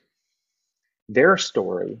story. Their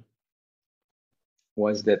story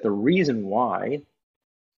was that the reason why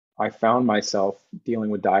I found myself dealing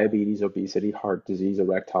with diabetes, obesity, heart disease,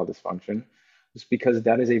 erectile dysfunction was because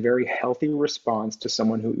that is a very healthy response to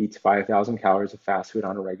someone who eats 5,000 calories of fast food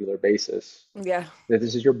on a regular basis. Yeah. That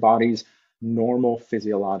this is your body's normal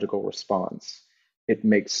physiological response. It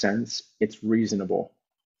makes sense, it's reasonable,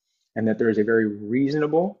 and that there is a very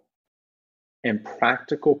reasonable and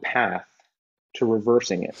practical path to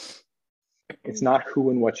reversing it. It's not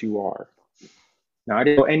who and what you are. Now, I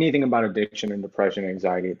didn't know anything about addiction and depression and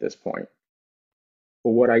anxiety at this point.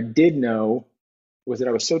 But what I did know was that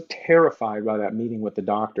I was so terrified by that meeting with the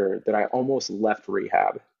doctor that I almost left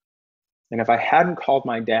rehab. And if I hadn't called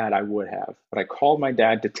my dad, I would have. But I called my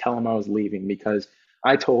dad to tell him I was leaving because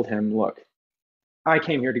I told him, look, I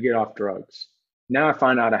came here to get off drugs. Now I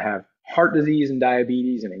find out I have heart disease and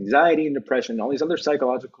diabetes and anxiety and depression and all these other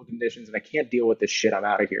psychological conditions, and I can't deal with this shit. I'm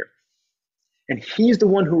out of here. And he's the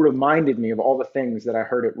one who reminded me of all the things that I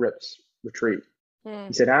heard at Rip's retreat. Mm.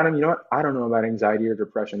 He said, Adam, you know what? I don't know about anxiety or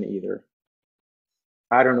depression either.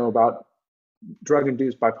 I don't know about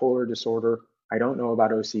drug-induced bipolar disorder. I don't know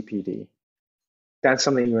about OCPD. That's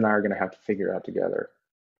something you and I are going to have to figure out together.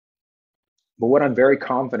 But what I'm very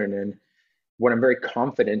confident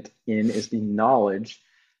in is the knowledge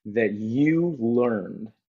that you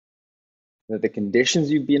learned that the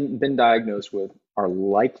conditions you've been diagnosed with are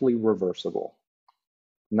likely reversible.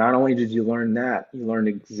 Not only did you learn that, you learned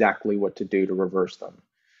exactly what to do to reverse them.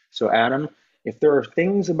 So, Adam, if there are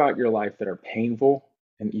things about your life that are painful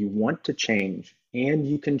and you want to change and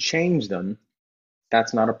you can change them,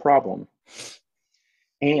 that's not a problem.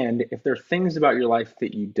 And if there are things about your life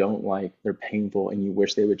that you don't like, they're painful and you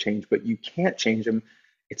wish they would change, but you can't change them,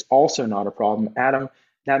 it's also not a problem. Adam,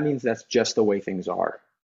 that means that's just the way things are.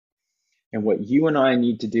 And what you and I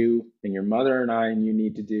need to do, and your mother and I and you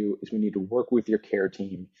need to do, is we need to work with your care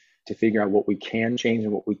team to figure out what we can change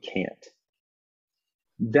and what we can't.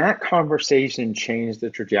 That conversation changed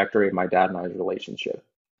the trajectory of my dad and I's relationship.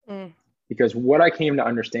 Mm. Because what I came to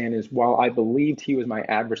understand is while I believed he was my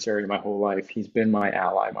adversary my whole life, he's been my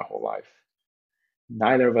ally my whole life.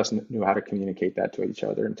 Neither of us knew how to communicate that to each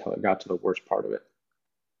other until it got to the worst part of it.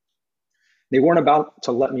 They weren't about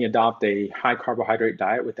to let me adopt a high carbohydrate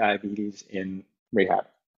diet with diabetes in rehab.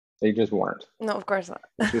 They just weren't. No, of course not.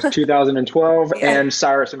 This was 2012, Yeah. and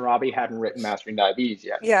Cyrus and Robbie hadn't written Mastering Diabetes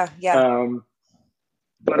yet. Yeah. Yeah.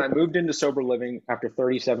 But I moved into sober living after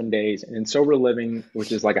 37 days. And in sober living,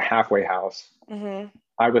 which is like a halfway house, Mm-hmm.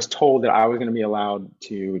 I was told that I was going to be allowed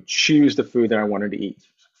to choose the food that I wanted to eat.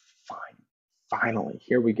 Fine. Finally,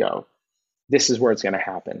 here we go. This is where it's going to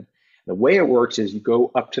happen. The way it works is you go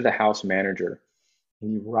up to the house manager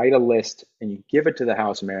and you write a list and you give it to the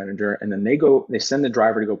house manager, and then they send the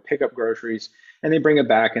driver to go pick up groceries, and they bring it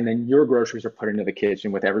back, and then your groceries are put into the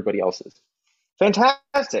kitchen with everybody else's.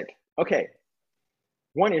 Fantastic. Okay.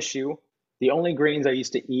 One issue, the only greens I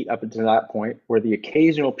used to eat up until that point were the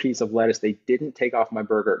occasional piece of lettuce they didn't take off my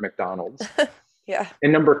burger at McDonald's. Yeah.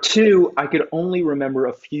 And number two, I could only remember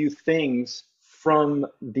a few things from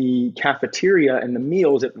the cafeteria and the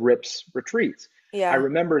meals at Rip's retreats. I Yeah.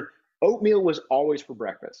 remember oatmeal was always for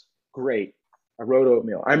breakfast. Great. I wrote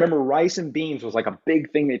oatmeal. I remember rice and beans was like a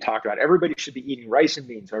big thing they talked about. Everybody should be eating rice and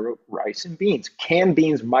beans. So I wrote rice and beans, canned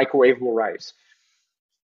beans, microwavable rice.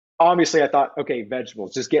 Obviously, I thought, okay,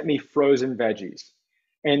 vegetables, just get me frozen veggies.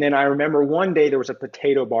 And then I remember one day there was a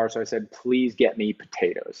potato bar. So I said, please get me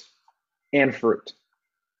potatoes and fruit.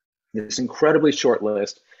 This incredibly short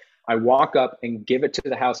list. I walk up and give it to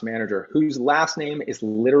the house manager, whose last name is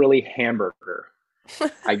literally Hamburger.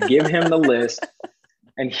 I give him the list,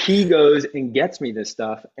 and he goes and gets me this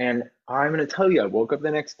stuff. And I'm going to tell you, I woke up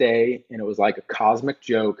the next day and it was like a cosmic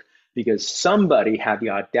joke because somebody had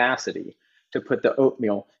the audacity to put the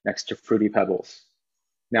oatmeal next to Fruity Pebbles.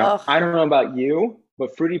 Now, Oh I don't know about you,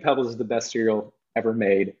 but Fruity Pebbles is the best cereal ever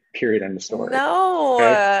made, period, end of story. no,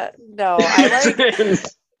 Okay. no.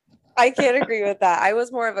 I can't agree with that. I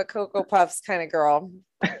was more of a Cocoa Puffs kind of girl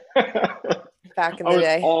back in I the was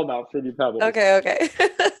day. all about Fruity Pebbles. Okay, okay.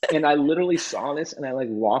 And I literally saw this and I like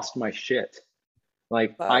lost my shit.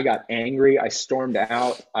 Like I Fuck. got angry. I stormed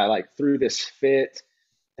out. I like threw this fit.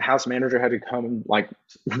 The house manager had to come like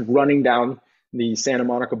running down the Santa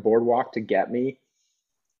Monica boardwalk to get me.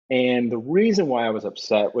 And the reason why I was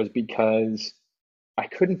upset was because I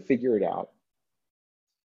couldn't figure it out.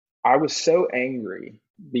 I was so angry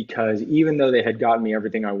because even though they had gotten me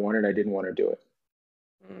everything I wanted, I didn't want to do it.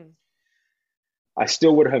 Mm. I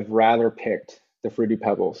still would have rather picked the Fruity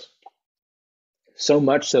Pebbles. So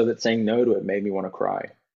much so that saying no to it made me want to cry.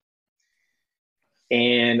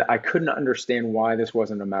 And I couldn't understand why this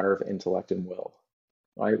wasn't a matter of intellect and will.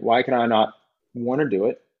 Right? Why can I not want to do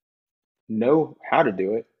it, know how to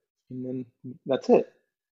do it, and then that's it.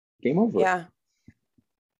 Game over. Yeah.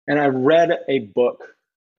 And I read a book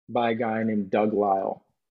by a guy named Doug Lisle.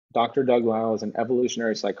 Dr. Doug Lisle is an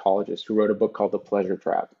evolutionary psychologist who wrote a book called The Pleasure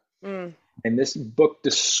Trap. Mm. And this book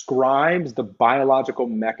describes the biological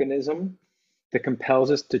mechanism that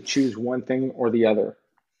compels us to choose one thing or the other.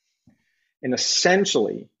 And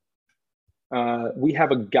essentially, we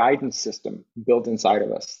have a guidance system built inside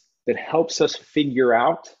of us that helps us figure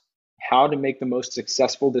out how to make the most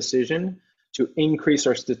successful decision to increase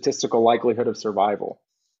our statistical likelihood of survival.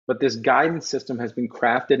 But this guidance system has been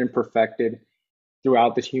crafted and perfected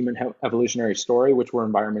throughout this human evolutionary story, which were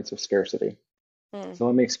environments of scarcity. Mm. So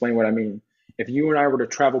let me explain what I mean. If you and I were to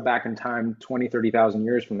travel back in time 20, 30,000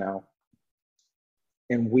 years from now,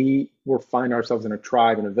 and we were find ourselves in a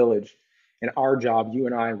tribe, in a village, and our job, you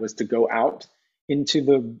and I, was to go out into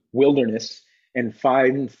the wilderness and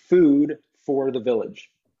find food for the village.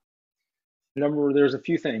 There's a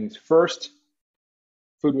few things. First,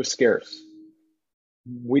 food was scarce.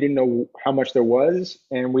 We didn't know how much there was,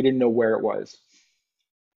 and we didn't know where it was.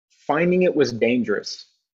 Finding it was dangerous,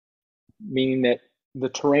 meaning that the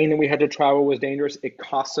terrain that we had to travel was dangerous. It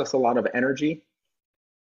cost us a lot of energy,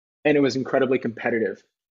 and it was incredibly competitive.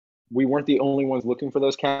 We weren't the only ones looking for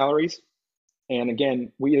those calories. And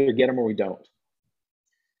again, we either get them or we don't.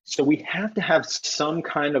 So we have to have some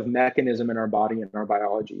kind of mechanism in our body and our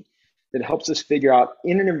biology that helps us figure out,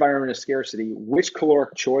 in an environment of scarcity, which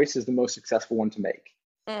caloric choice is the most successful one to make.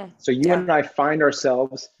 So you Yeah. and I find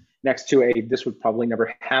ourselves next to this would probably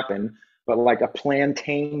never happen, but like a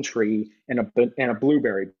plantain tree and a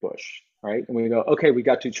blueberry bush, right? And we go, okay, we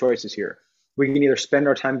got two choices here. We can either spend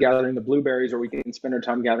our time gathering the blueberries or we can spend our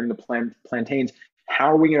time gathering the plantains.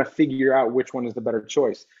 How are we going to figure out which one is the better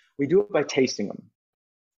choice? We do it by tasting them.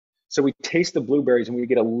 So we taste the blueberries and we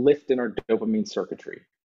get a lift in our dopamine circuitry.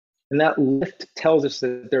 And that lift tells us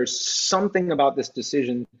that there's something about this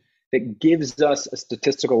decision that gives us a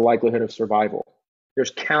statistical likelihood of survival.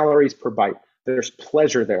 There's calories per bite. There's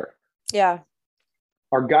pleasure there. Yeah.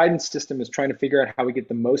 Our guidance system is trying to figure out how we get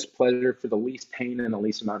the most pleasure for the least pain and the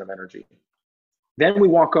least amount of energy. Then we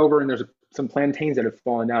walk over and there's some plantains that have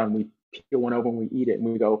fallen down. And we peel one open, we eat it, and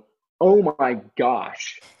we go, oh my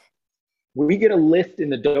gosh. We get a lift in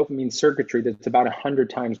the dopamine circuitry that's about 100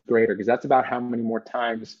 times greater, because that's about how many more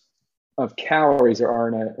times of calories there are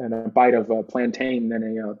in a bite of a plantain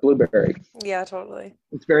than a blueberry. Yeah, totally.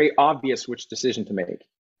 It's very obvious which decision to make.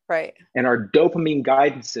 Right. And our dopamine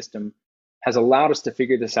guidance system has allowed us to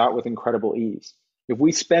figure this out with incredible ease. If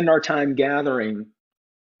we spend our time gathering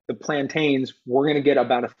the plantains, we're going to get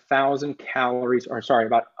about 1,000 calories, or sorry,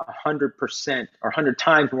 about 100% or 100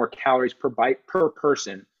 times more calories per bite per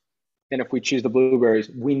person than if we choose the blueberries.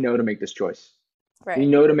 We know to make this choice. Right. We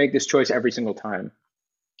know to make this choice every single time.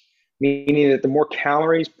 Meaning that the more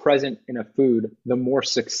calories present in a food, the more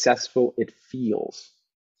successful it feels.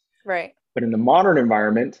 Right. But in the modern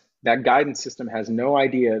environment, that guidance system has no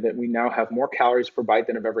idea that we now have more calories per bite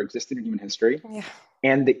than have ever existed in human history. Yeah.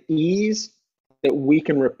 And the ease that we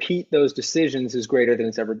can repeat those decisions is greater than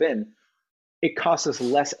it's ever been. It costs us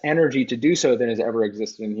less energy to do so than has ever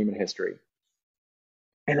existed in human history.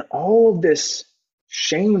 And all of this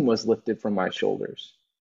shame was lifted from my shoulders,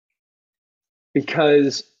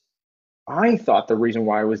 because I thought the reason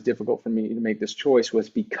why it was difficult for me to make this choice was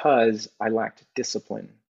because I lacked discipline,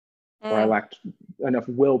 or I lacked enough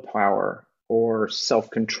willpower or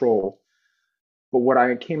self-control. But what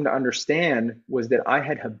I came to understand was that I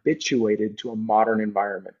had habituated to a modern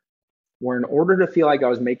environment where, in order to feel like I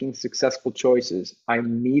was making successful choices, I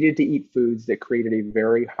needed to eat foods that created a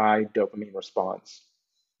very high dopamine response.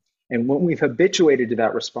 And when we've habituated to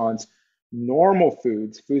that response, normal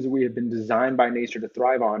foods that we have been designed by nature to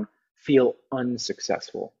thrive on, feel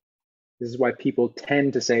unsuccessful. This is why people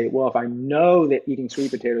tend to say, well, if I know that eating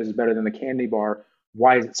sweet potatoes is better than the candy bar,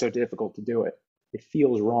 why is it so difficult to do it? It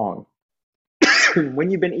feels wrong. When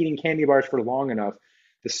you've been eating candy bars for long enough,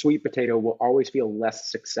 the sweet potato will always feel less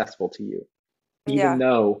successful to you, even Yeah.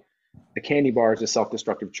 though the candy bar is a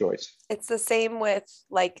self-destructive choice. It's the same with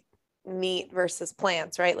like meat versus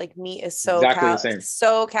plants, right? Like meat is Exactly the same.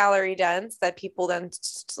 so calorie dense that people then,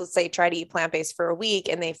 let's say, try to eat plant-based for a week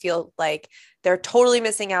and they feel like they're totally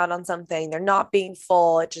missing out on something. They're not being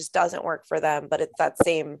full. It just doesn't work for them. But it's that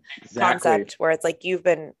same Exactly. concept where it's like you've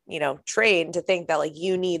been, trained to think that like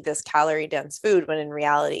you need this calorie dense food when in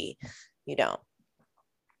reality you don't.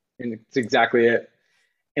 And it's exactly it.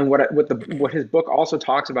 And what his book also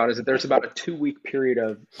talks about is that there's about a 2 week period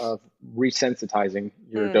of resensitizing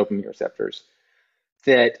your dopamine receptors.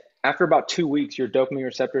 That after about 2 weeks, your dopamine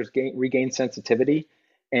receptors regain sensitivity,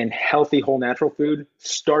 and healthy whole natural food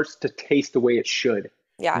starts to taste the way it should.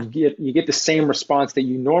 Yeah. You get the same response that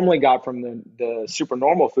you normally got from the super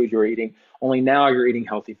normal food you're eating, only now you're eating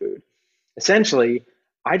healthy food. Essentially,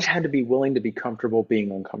 I just had to be willing to be comfortable being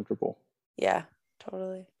uncomfortable. Yeah,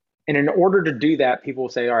 totally. And in order to do that, people will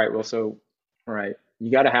say, all right, well, all right,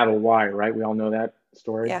 you got to have a why, right? We all know that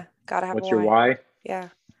story. Yeah, gotta have a What's your why. why? Yeah.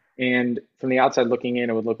 And from the outside looking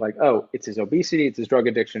in, it would look like, oh, it's his obesity, it's his drug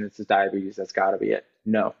addiction, it's his diabetes. That's got to be it.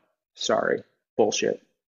 No, sorry, bullshit.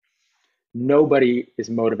 Nobody is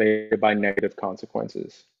motivated by negative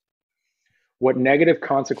consequences. What negative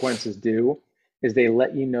consequences do is they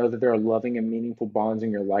let you know that there are loving and meaningful bonds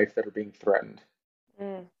in your life that are being threatened.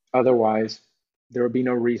 Otherwise, there would be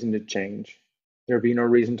no reason to change. There would be no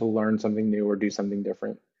reason to learn something new or do something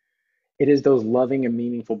different. It is those loving and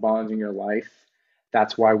meaningful bonds in your life.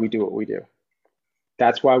 That's why we do what we do.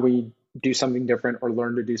 That's why we do something different or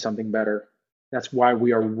learn to do something better. That's why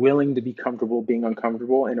we are willing to be comfortable being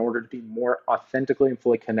uncomfortable in order to be more authentically and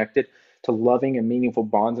fully connected to loving and meaningful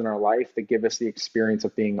bonds in our life that give us the experience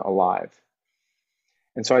of being alive.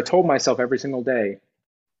 And so I told myself every single day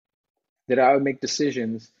that I would make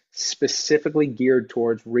decisions specifically geared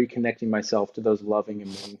towards reconnecting myself to those loving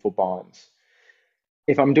and meaningful bonds.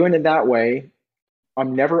 If I'm doing it that way,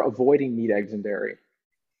 I'm never avoiding meat, eggs, and dairy.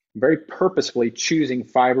 I'm very purposefully choosing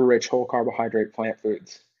fiber-rich, whole carbohydrate plant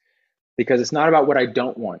foods because it's not about what I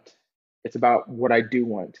don't want. It's about what I do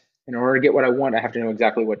want. In order to get what I want, I have to know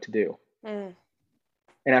exactly what to do. Mm.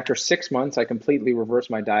 And after 6 months, I completely reversed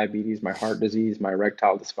my diabetes, my heart disease, my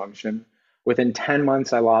erectile dysfunction. Within 10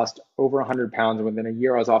 months, I lost over 100 pounds. And within a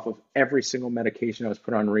year, I was off of every single medication I was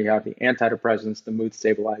put on rehab, the antidepressants, the mood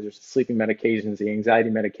stabilizers, the sleeping medications, the anxiety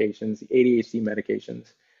medications, the ADHD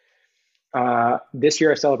medications. This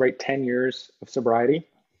year, I celebrate 10 years of sobriety.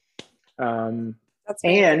 That's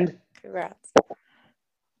amazing. And Congrats.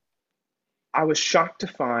 I was shocked to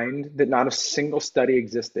find that not a single study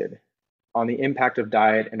existed on the impact of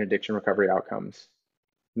diet and addiction recovery outcomes.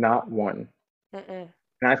 Not one. Mm-mm.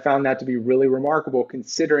 And I found that to be really remarkable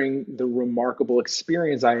considering the remarkable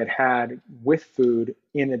experience I had had with food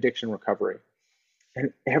in addiction recovery.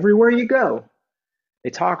 And everywhere you go, they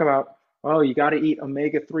talk about, oh, you got to eat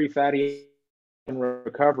omega-3 fatty in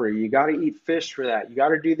recovery. You got to eat fish for that. You got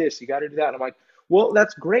to do this. You got to do that. And I'm like, well,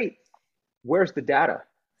 that's great. Where's the data?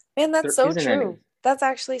 Man, that's There so isn't any. true. That's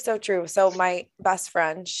actually so true. So my best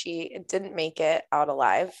friend, she didn't make it out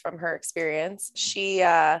alive from her experience.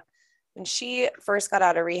 When she first got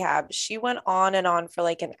out of rehab, she went on and on for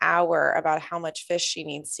like an hour about how much fish she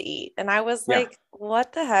needs to eat. And I was Yeah. like,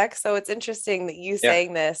 what the heck? So it's interesting that you Yeah.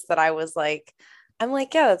 saying this, that I was like, I'm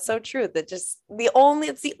like, yeah, that's so true. That just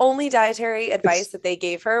it's the only dietary advice It's that they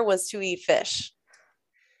gave her was to eat fish.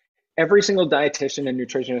 every single dietitian and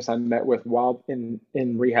nutritionist I met with while in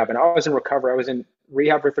rehab, and I was in recovery. I was in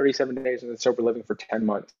rehab for 37 days and then sober living for 10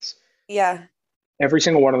 months. Yeah. Every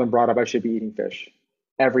single one of them brought up I should be eating fish.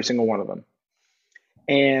 Every single one of them.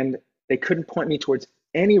 And they couldn't point me towards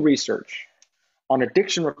any research on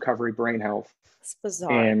addiction recovery, brain health, It's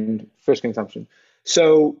bizarre. and fish consumption.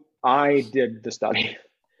 So I did the study.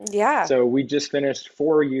 Yeah. So we just finished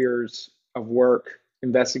 4 years of work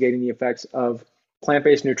investigating the effects of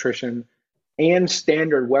plant-based nutrition and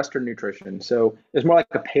standard Western nutrition. So it's more like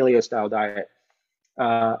a paleo style diet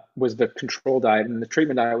was the control diet, and the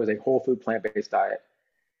treatment diet was a whole food plant-based diet.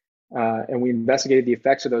 And we investigated the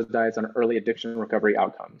effects of those diets on early addiction recovery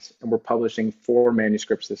outcomes. And we're publishing 4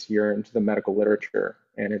 manuscripts this year into the medical literature,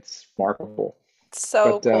 and it's remarkable.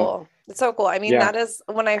 So But cool. It's so cool. I mean, yeah, that is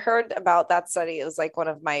when I heard about that study, it was like one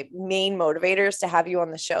of my main motivators to have you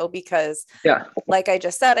on the show because, yeah, like I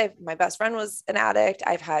just said, my best friend was an addict.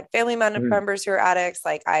 I've had family mhm, members who are addicts.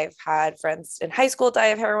 Like I've had friends in high school die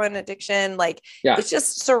of heroin addiction. Like yeah, it's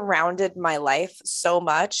just surrounded my life so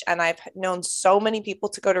much. And I've known so many people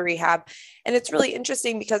to go to rehab. And it's really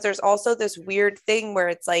interesting because there's also this weird thing where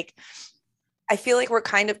it's like, I feel like we're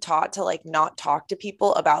kind of taught to like not talk to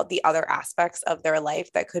people about the other aspects of their life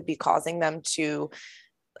that could be causing them to,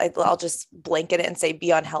 I'll just blanket it and say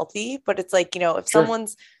be unhealthy. But it's like, if sure,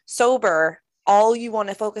 someone's sober, all you want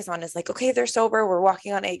to focus on is like, okay, they're sober. We're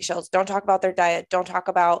walking on eggshells. Don't talk about their diet. Don't talk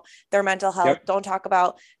about their mental health. yep, Don't talk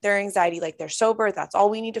about their anxiety. Like they're sober. That's all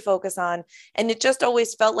we need to focus on. And it just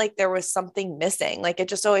always felt like there was something missing. Like it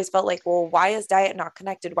just always felt like, well, why is diet not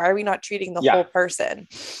connected? Why are we not treating the yeah. whole person?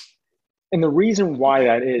 And the reason why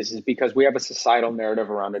that is because we have a societal narrative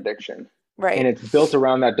around addiction, and Right. it's built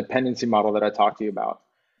around that dependency model that I talked to you about.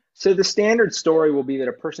 So the standard story will be that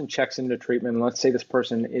a person checks into treatment, and let's say this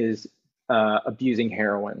person is abusing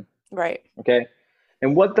heroin, Right. okay?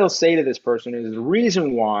 And what they'll say to this person is the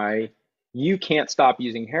reason why you can't stop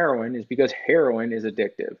using heroin is because heroin is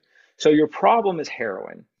addictive. So your problem is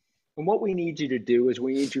heroin. And what we need you to do is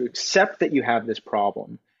we need you to accept that you have this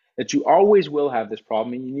problem, that you always will have this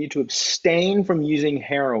problem, and you need to abstain from using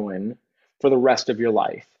heroin for the rest of your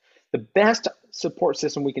life. The best support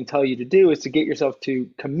system we can tell you to do is to get yourself to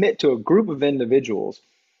commit to a group of individuals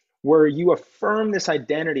where you affirm this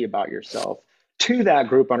identity about yourself to that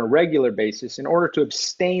group on a regular basis in order to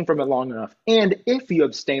abstain from it long enough. And if you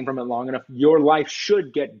abstain from it long enough, your life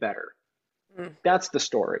should get better. Mm. That's the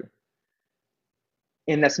story.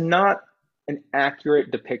 And that's not an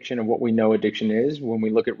accurate depiction of what we know addiction is when we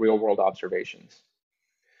look at real world observations.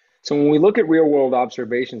 So when we look at real world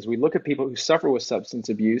observations, we look at people who suffer with substance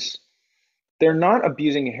abuse. They're not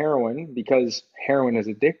abusing heroin because heroin is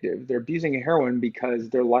addictive. They're abusing heroin because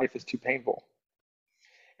their life is too painful.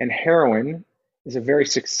 And heroin is a very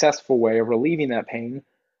successful way of relieving that pain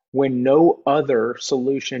when no other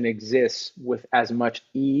solution exists with as much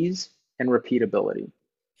ease and repeatability.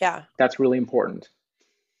 Yeah. That's really important.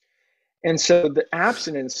 And so the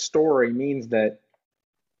abstinence story means that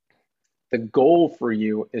the goal for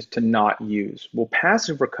you is to not use. Well,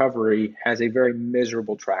 passive recovery has a very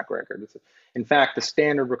miserable track record. In fact, the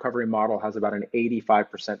standard recovery model has about an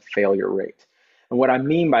 85% failure rate. And what I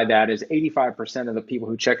mean by that is 85% of the people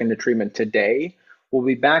who check into treatment today will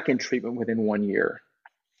be back in treatment within 1 year.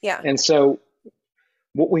 Yeah. And so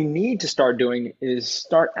what we need to start doing is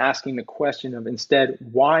start asking the question of, instead,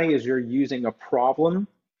 why is your using a problem?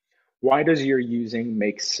 Why does your using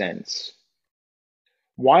make sense?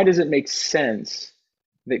 Why does it make sense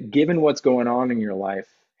that, given what's going on in your life,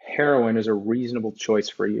 heroin is a reasonable choice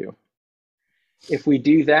for you? If we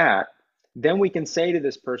do that, then we can say to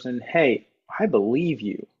this person, hey, I believe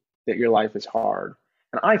you that your life is hard.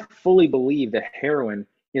 And I fully believe that heroin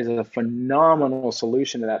is a phenomenal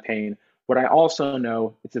solution to that pain. But I also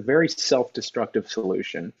know it's a very self-destructive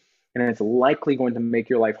solution, and it's likely going to make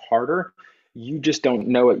your life harder. You just don't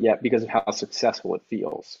know it yet because of how successful it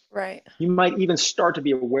feels. Right. You might even start to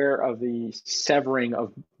be aware of the severing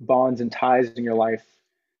of bonds and ties in your life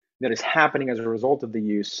that is happening as a result of the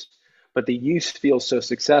use, but the use feels so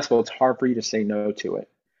successful, it's hard for you to say no to it.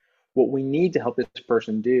 What we need to help this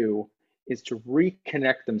person do is to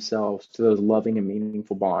reconnect themselves to those loving and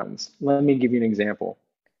meaningful bonds. Let me give you an example.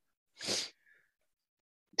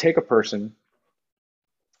 Take a person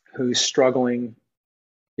who's struggling,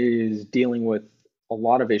 is dealing with a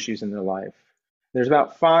lot of issues in their life. There's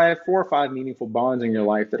about 4 or 5 meaningful bonds in your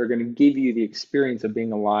life that are going to give you the experience of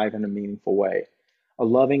being alive in a meaningful way. A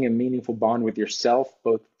loving and meaningful bond with yourself,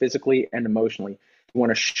 both physically and emotionally. You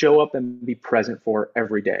want to show up and be present for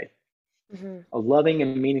every day. Mm-hmm. A loving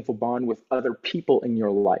and meaningful bond with other people in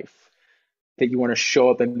your life that you want to show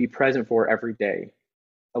up and be present for every day.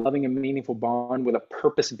 A loving and meaningful bond with a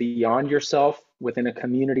purpose beyond yourself within a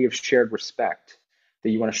community of shared respect that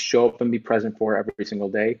you want to show up and be present for every single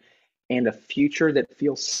day. And a future that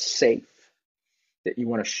feels safe that you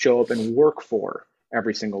want to show up and work for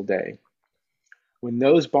every single day. When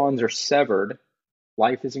those bonds are severed,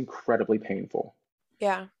 life is incredibly painful.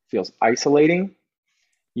 Yeah. It feels isolating.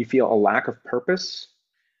 You feel a lack of purpose.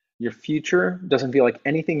 Your future doesn't feel like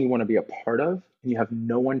anything you want to be a part of, and you have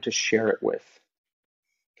no one to share it with.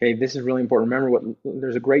 Okay, this is really important. Remember,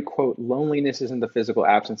 there's a great quote: loneliness isn't the physical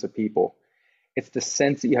absence of people. It's the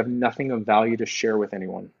sense that you have nothing of value to share with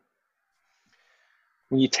anyone.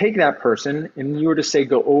 When you take that person and you were to say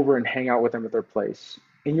go over and hang out with them at their place,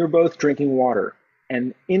 and you're both drinking water,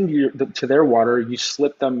 and to their water you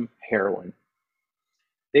slip them heroin.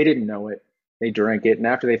 They didn't know it. They drank it, and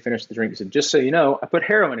after they finished the drink, you said, just so you know, I put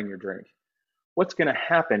heroin in your drink. What's going to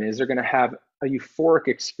happen is they're going to have a euphoric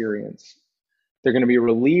experience. They're going to be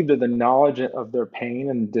relieved of the knowledge of their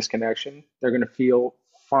pain and disconnection. They're going to feel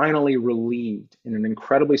finally relieved in an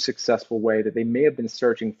incredibly successful way that they may have been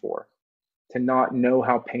searching for, to not know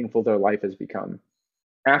how painful their life has become.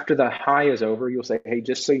 After the high is over, you'll say, hey,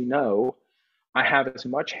 just so you know, I have as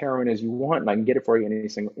much heroin as you want, and I can get it for you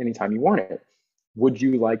anytime you want it. Would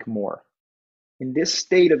you like more? In this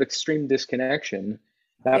state of extreme disconnection,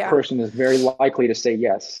 that Yeah. person is very likely to say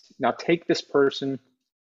yes. Now take this person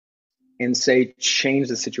and say, change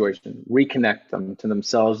the situation, reconnect them to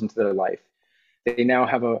themselves and to their life. They now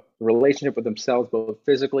have a relationship with themselves, both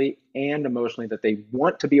physically and emotionally, that they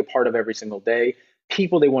want to be a part of every single day,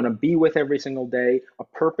 people they want to be with every single day, a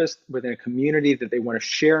purpose within a community that they want to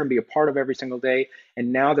share and be a part of every single day.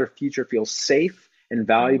 And now their future feels safe and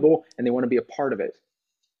valuable, and they want to be a part of it.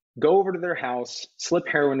 Go over to their house, slip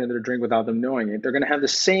heroin in their drink without them knowing it. They're going to have the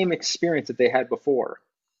same experience that they had before.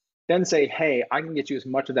 Then say, hey, I can get you as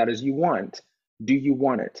much of that as you want. Do you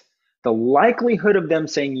want it? The likelihood of them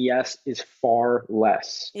saying yes is far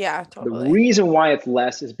less. Yeah, The totally. reason why it's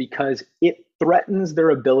less is because it threatens their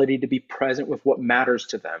ability to be present with what matters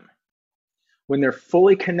to them. When they're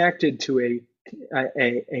fully connected to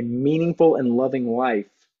a meaningful and loving life,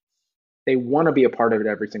 they want to be a part of it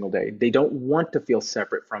every single day. They don't want to feel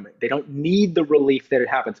separate from it. They don't need the relief that it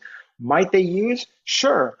happens. Might they use?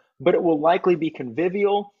 Sure, but it will likely be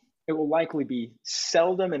convivial. It will likely be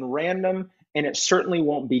seldom and random, and it certainly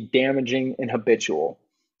won't be damaging and habitual.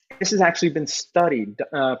 This has actually been studied.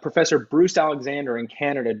 Professor Bruce Alexander in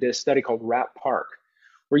Canada did a study called Rat Park,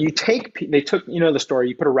 where they took, the story,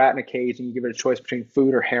 you put a rat in a cage and you give it a choice between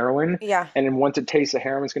food or heroin, Yeah. and then once it tastes the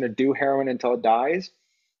heroin, it's going to do heroin until it dies.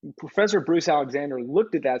 Professor Bruce Alexander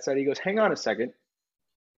looked at that study. He goes, hang on a second.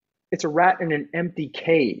 It's a rat in an empty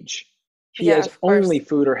cage. He Yeah, has of only course.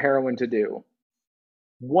 food or heroin to do.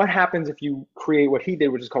 What happens if you create what he did,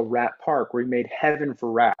 which is called Rat Park, where he made heaven for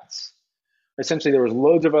rats? Essentially, there was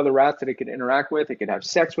loads of other rats that it could interact with. It could have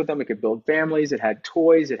sex with them. It could build families. It had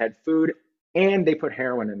toys. It had food. And they put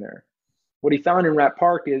heroin in there. What he found in Rat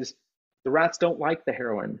Park is the rats don't like the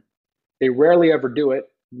heroin. They rarely ever do it.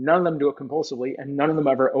 None of them do it compulsively, and none of them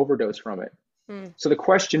ever overdose from it. So the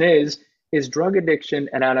question is drug addiction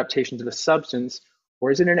an adaptation to the substance,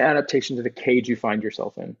 or is it an adaptation to the cage you find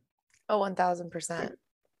yourself in? Oh, 1000%.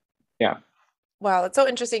 Yeah. Wow, that's so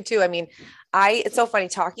interesting too. I mean, it's so funny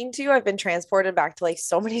talking to you. I've been transported back to like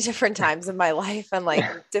so many different times in my life and like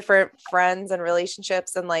different friends and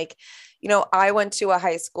relationships. And like, I went to a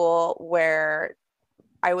high school where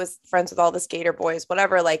I was friends with all the skater boys,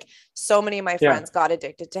 whatever. Like so many of my Yeah. friends got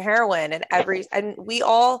addicted to heroin and we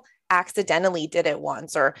all accidentally did it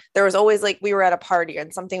once, or there was always like, we were at a party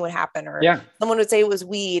and something would happen, or Yeah. someone would say it was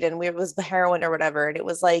weed and it was the heroin or whatever. And it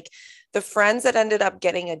was like the friends that ended up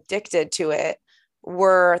getting addicted to it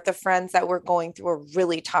were the friends that were going through a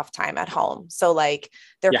really tough time at home. So like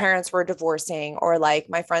their Yeah. parents were divorcing, or like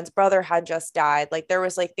my friend's brother had just died. Like there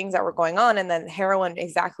was like things that were going on. And then heroin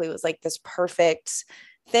exactly was like this perfect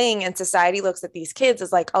thing. And society looks at these kids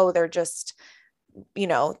as like, oh, they're just, they're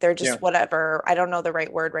Yeah. just whatever. I don't know the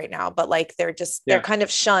right word right now, but like they're Yeah. kind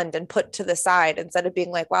of shunned and put to the side instead of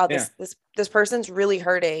being like, wow, Yeah. this person's really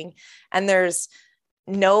hurting. And there's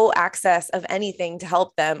no access of anything to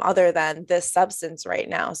help them other than this substance right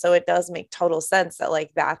now. So it does make total sense that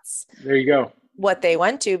like that's There you go. what they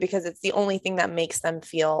went to, because it's the only thing that makes them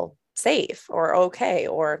feel safe or okay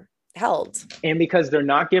or held. And because they're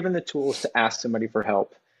not given the tools to ask somebody for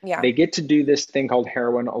help, Yeah. they get to do this thing called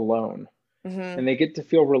heroin alone, Mm-hmm. and they get to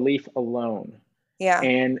feel relief alone. Yeah.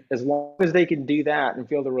 And as long as they can do that and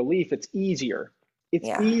feel the relief, it's easier. It's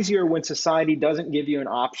Yeah. easier when society doesn't give you an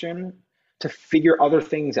option to figure other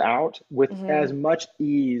things out with Mm-hmm. as much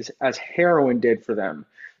ease as heroin did for them.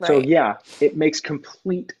 So Right. yeah, it makes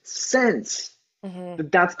complete sense Mm-hmm.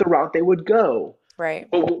 that that's the route they would go. Right.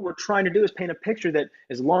 But what we're trying to do is paint a picture that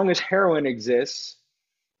as long as heroin exists,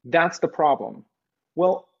 that's the problem.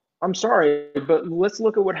 Well, I'm sorry, but let's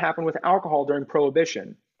look at what happened with alcohol during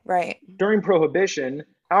Prohibition. Right. During Prohibition,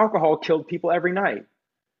 alcohol killed people every night.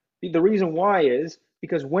 The reason why is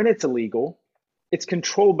because when it's illegal, it's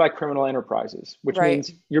controlled by criminal enterprises, which Right.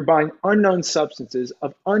 means you're buying unknown substances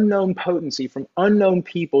of unknown potency from unknown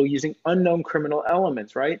people using unknown criminal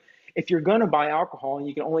elements, right? If you're going to buy alcohol and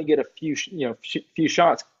you can only get a few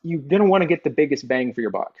shots, you're going to want to get the biggest bang for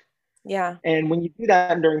your buck. Yeah. And when you do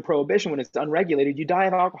that during Prohibition, when it's unregulated, you die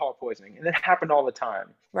of alcohol poisoning. And that happened all the time.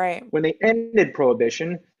 Right. When they ended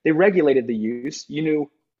Prohibition, they regulated the use. You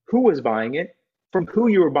knew who was buying it, from who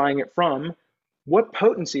you were buying it from, what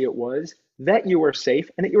potency it was, that you were safe,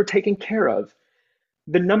 and that you were taken care of.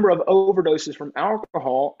 The number of overdoses from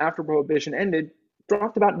alcohol after Prohibition ended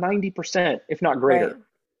dropped about 90%, if not Right. greater.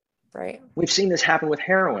 Right. We've seen this happen with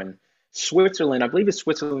heroin. Switzerland, I believe it's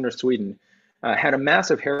Switzerland or Sweden, had a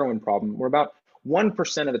massive heroin problem where about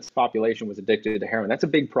 1% of its population was addicted to heroin. That's a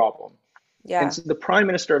big problem. And Yeah. so the Prime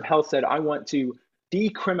Minister of Health said, I want to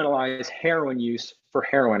decriminalize heroin use for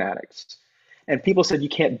heroin addicts. And people said, you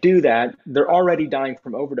can't do that. They're already dying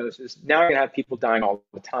from overdoses. Now you're going to have people dying all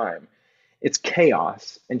the time. It's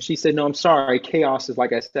chaos. And she said, no, I'm sorry. Chaos is,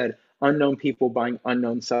 like I said, unknown people buying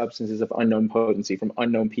unknown substances of unknown potency from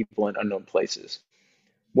unknown people in unknown places.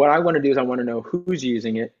 What I want to do is I want to know who's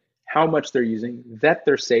using it, how much they're using, that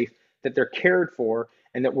they're safe, that they're cared for,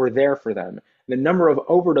 and that we're there for them. The number of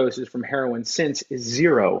overdoses from heroin since is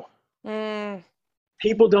zero. Mm.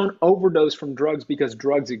 People don't overdose from drugs because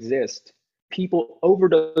drugs exist. People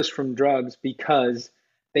overdose from drugs because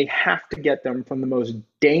they have to get them from the most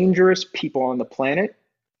dangerous people on the planet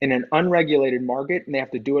in an unregulated market, and they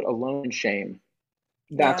have to do it alone in shame.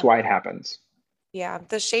 That's Yeah. why it happens. Yeah.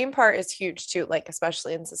 The shame part is huge too, like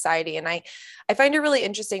especially in society. And I find it really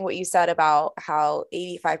interesting what you said about how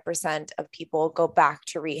 85% of people go back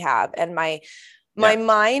to rehab. And my Yeah,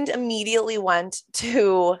 mind immediately went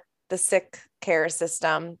to the sick care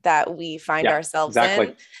system that we find yeah, ourselves exactly.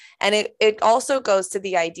 in. And it also goes to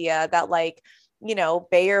the idea that like,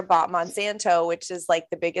 Bayer bought Monsanto, which is like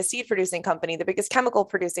the biggest seed producing company, the biggest chemical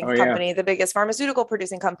producing Oh, yeah. company, the biggest pharmaceutical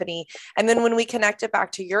producing company. And then when we connect it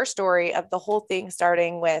back to your story of the whole thing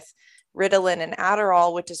starting with Ritalin and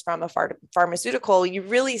Adderall, which is from a pharmaceutical, you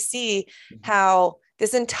really see how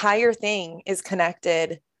this entire thing is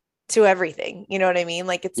connected to everything. You know what I mean?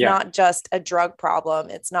 Like it's Yeah. not just a drug problem.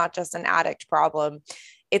 It's not just an addict problem.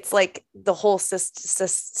 It's like the whole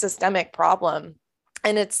systemic problem.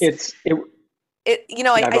 And It's it. Yeah,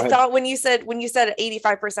 go I ahead. thought when you said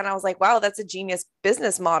 85%, I was like, wow, that's a genius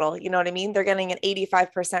business model. You know what I mean? They're getting an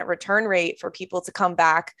 85% return rate for people to come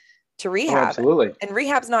back to Oh, rehab. absolutely. And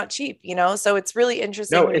rehab's not cheap, so it's really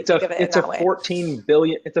interesting No, when you think of it in it's a that way. 14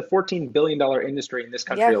 billion dollar industry in this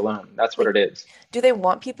country Yeah. alone. That's what Like, it is. do they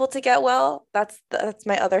want people to get well? That's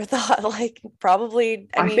my other thought. Like, probably,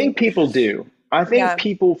 I I mean, think people do. I think yeah.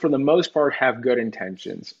 people, for the most part, have good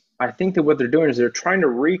intentions. I think that what they're doing is they're trying to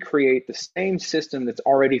recreate the same system that's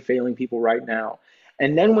already failing people right now.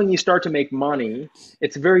 And then when you start to make money,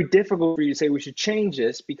 it's very difficult for you to say we should change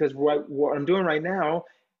this because what I'm doing right now,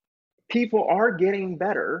 people are getting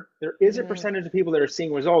better. There is a Mhm. percentage of people that are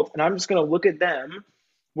seeing results, and I'm just going to look at them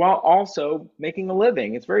while also making a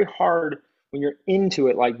living. It's very hard when you're into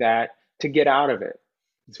it like that to get out of it.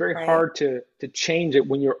 It's very Right. hard to change it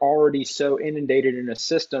when you're already so inundated in a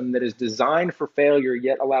system that is designed for failure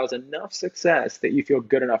yet allows enough success that you feel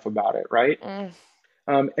good enough about it, right?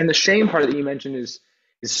 Mm. And the shame part that you mentioned is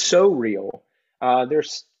so real.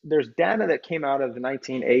 There's data that came out of the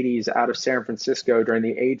 1980s out of San Francisco during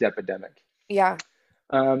the AIDS epidemic, Yeah.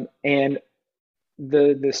 and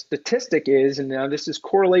the statistic is, and now this is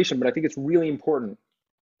correlation, but I think it's really important,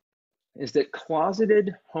 is that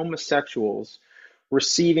closeted homosexuals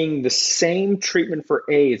receiving the same treatment for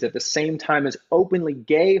AIDS at the same time as openly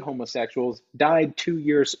gay homosexuals died 2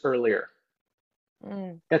 years earlier.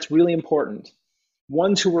 Mm. That's really important.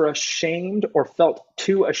 Ones who were ashamed or felt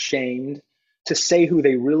too ashamed to say who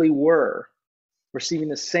they really were, receiving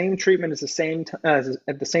the same treatment at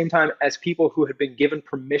the same time as people who had been given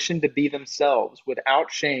permission to be themselves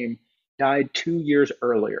without shame, died 2 years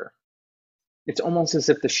earlier. It's almost as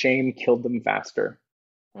if the shame killed them faster.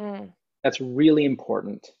 Mm. That's really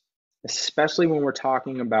important, especially when we're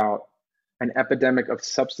talking about an epidemic of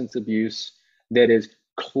substance abuse that is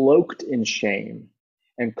cloaked in shame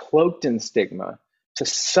and cloaked in stigma to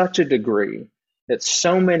such a degree that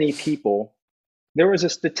so many people. There was a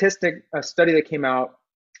study that came out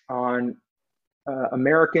on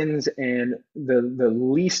Americans and the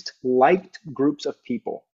least liked groups of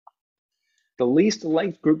people. The least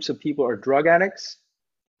liked groups of people are drug addicts,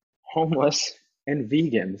 homeless, and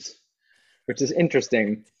vegans, which is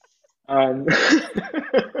interesting. Um,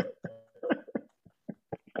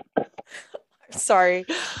 Sorry.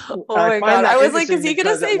 Oh I my find God. I that was like, is interesting he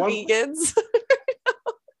gonna because say vegans?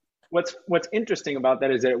 what's interesting about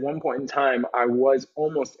that is that at one point in time I was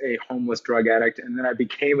almost a homeless drug addict, and then I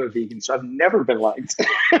became a vegan, so I've never been liked.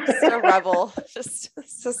 Just a rebel, just a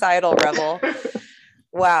societal rebel.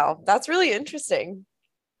 Wow, that's really interesting.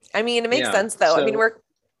 I mean, it makes Yeah. sense though. I mean, So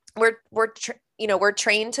we're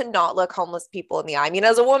trained to not look homeless people in the eye. I mean,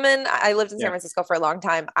 as a woman, I lived in San yeah, Francisco for a long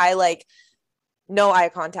time. I like no eye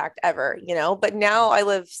contact ever, but now I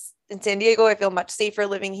live in San Diego. I feel much safer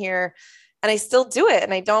living here and I still do it.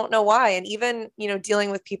 And I don't know why. And even, dealing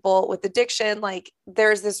with people with addiction, like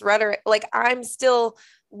there's this rhetoric, like I'm still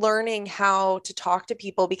learning how to talk to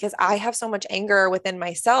people because I have so much anger within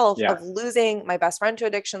myself yeah, of losing my best friend to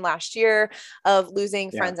addiction last year, of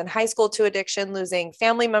losing yeah. friends in high school to addiction, losing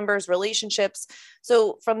family members, relationships.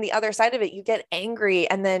 So from the other side of it, you get angry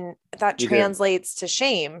and then that You do. translates to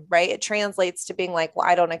shame, right? It translates to being like, well,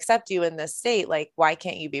 I don't accept you in this state. Like, why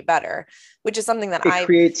can't you be better? Which is something that It I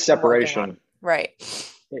creates am working on. separation.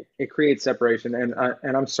 Right. It creates separation, and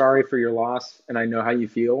I'm sorry for your loss, and I know how you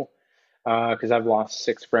feel because I've lost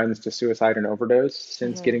 6 friends to suicide and overdose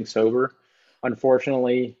since Mm-hmm. getting sober.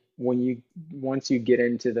 Unfortunately, once you get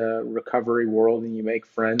into the recovery world and you make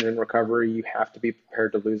friends in recovery, you have to be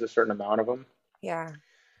prepared to lose a certain amount of them. Yeah.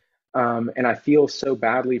 And I feel so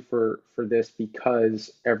badly for this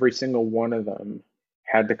because every single one of them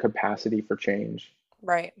had the capacity for change.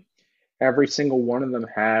 Right. Every single one of them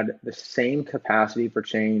had the same capacity for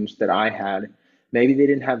change that I had. Maybe they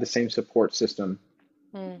didn't have the same support system,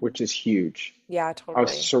 Mm. which is huge. Yeah, I was totally.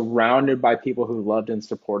 surrounded by people who loved and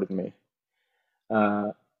supported me.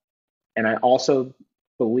 Uh, and I also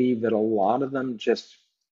believe that a lot of them just,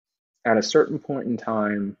 at a certain point in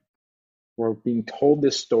time, were being told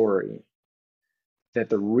this story that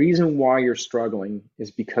the reason why you're struggling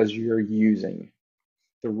is because you're using.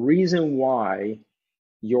 The reason why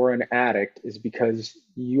you're an addict is because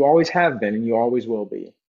you always have been and you always will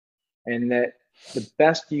be. And that the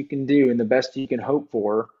best you can do and the best you can hope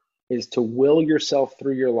for is to will yourself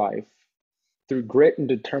through your life, through grit and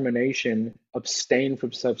determination, abstain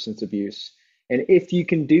from substance abuse. And if you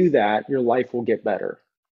can do that, your life will get better.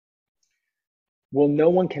 Well, no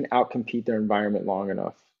one can outcompete their environment long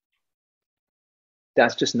enough.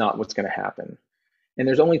 That's just not what's going to happen. And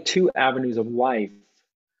there's only two avenues of life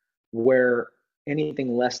where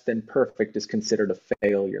anything less than perfect is considered a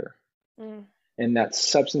failure. Mm. and that's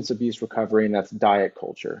substance abuse recovery, and that's diet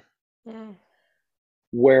culture, Mm,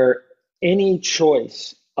 where any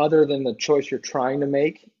choice other than the choice you're trying to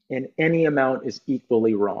make in any amount is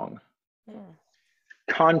equally wrong. mm.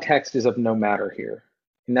 Context is of no matter here.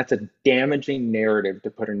 And that's a damaging narrative to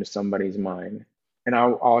put into somebody's mind. And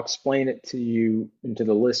I'll explain it to you and to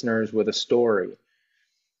the listeners with a story.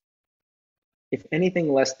 If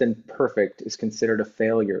anything less than perfect is considered a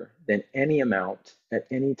failure, then any amount at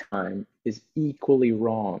any time is equally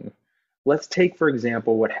wrong. Let's take, for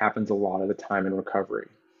example, what happens a lot of the time in recovery.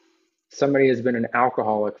 Somebody has been an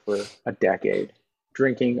alcoholic for a decade,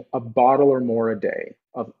 drinking a bottle or more a day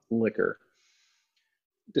of liquor,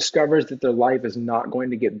 discovers that their life is not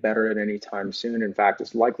going to get better at any time soon. In fact,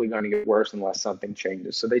 it's likely going to get worse unless something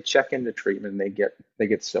changes. So they check into treatment and they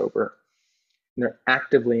get sober. And they're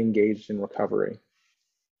actively engaged in recovery.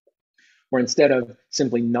 Or instead of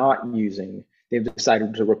simply not using, they've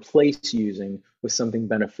decided to replace using with something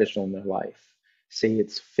beneficial in their life. Say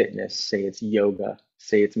it's fitness, say it's yoga,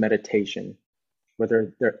 say it's meditation,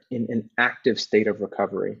 where they're in an active state of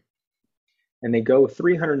recovery. And they go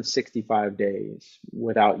 365 days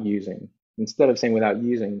without using. Instead of saying without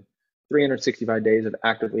using, 365 days of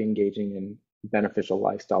actively engaging in beneficial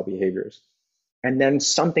lifestyle behaviors. And then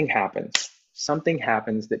something happens. Something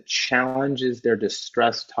happens that challenges their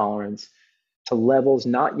distress tolerance to levels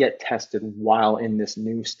not yet tested while in this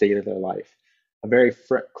new state of their life. A very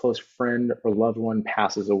close friend or loved one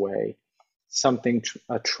passes away.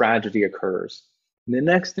 A tragedy occurs. And the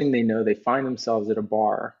next thing they know, they find themselves at a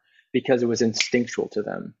bar because it was instinctual to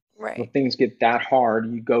them. When Right. things get that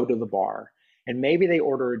hard, you go to the bar. And maybe they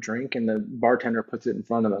order a drink and the bartender puts it in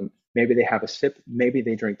front of them. Maybe they have a sip, maybe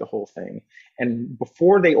they drink the whole thing. And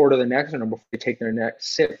before they order the next one or before they take their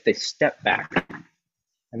next sip, they step back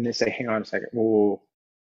and they say, hang on a second. Whoa,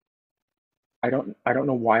 I don't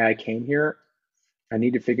know why I came here. I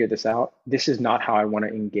need to figure this out. This is not how I want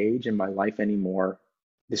to engage in my life anymore.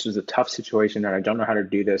 This was a tough situation and I don't know how to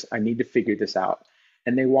do this. I need to figure this out.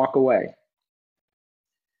 And they walk away.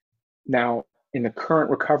 Now, in the current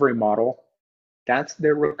recovery model, that's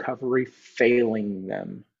their recovery failing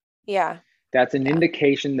them. Yeah. That's an Yeah.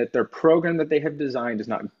 indication that their program that they have designed is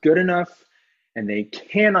not good enough, and they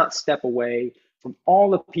cannot step away from all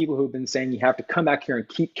the people who've been saying you have to come back here and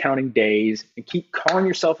keep counting days and keep calling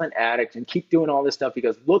yourself an addict and keep doing all this stuff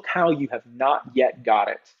because look how you have not yet got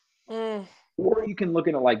it. Mm, Or you can look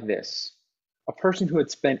at it like this. A person who had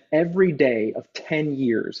spent every day of 10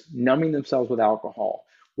 years numbing themselves with alcohol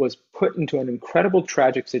was put into an incredible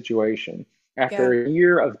tragic situation yeah. after a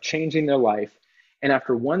year of changing their life. And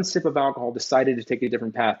after one sip of alcohol, decided to take a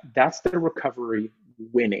different path. That's their recovery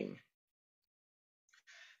winning.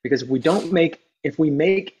 Because if we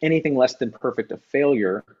make anything less than perfect a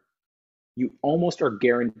failure, you almost are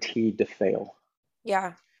guaranteed to fail.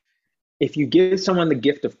 Yeah. If you give someone the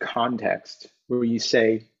gift of context, where you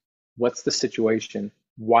say, what's the situation?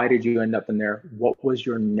 Why did you end up in there? What was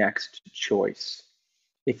your next choice?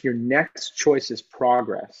 If your next choice is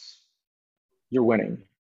progress, you're winning.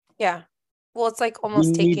 Yeah. Well, it's like We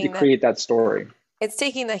almost need to taking the create that story. it's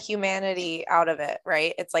taking the humanity out of it,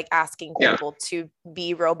 right? It's like asking Yeah, people to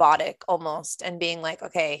be robotic almost and being like,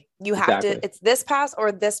 okay, you have to, exactly. it's this path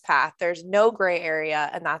or this path. There's no gray area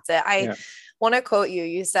and that's it. I Yeah, want to quote you.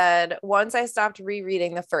 You said, once I stopped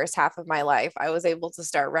rereading the first half of my life, I was able to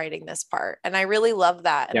start writing this part. And I really love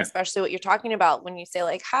that. And yeah, especially what you're talking about when you say,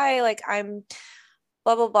 like, hi, like I'm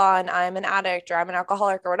blah blah blah and I'm an addict or I'm an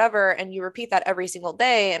alcoholic or whatever, and you repeat that every single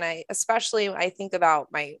day. And I think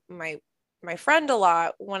about my friend a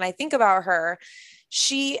lot. When I think about her,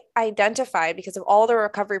 she identified, because of all the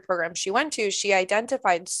recovery programs she went to, she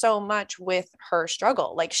identified so much with her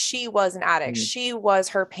struggle. Like she was an addict, mm, she was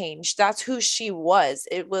her pain, that's who she was.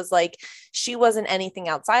 It was like she wasn't anything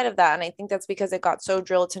outside of that. And I think that's because it got so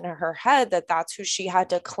drilled into her head that that's who she had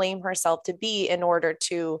to claim herself to be in order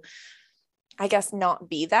to, I guess, not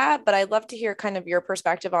be that. But I'd love to hear kind of your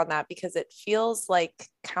perspective on that because it feels like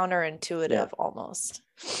yeah. counterintuitive almost.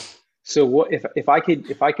 So what if I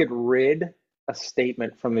could rid a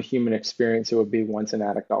statement from the human experience, it would be once an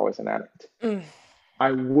addict, always an addict. Mm,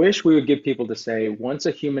 I wish we would give people to say, once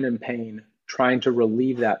a human in pain, trying to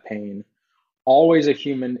relieve that pain, always a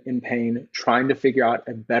human in pain, trying to figure out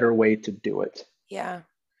a better way to do it. yeah.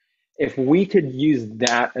 If we could use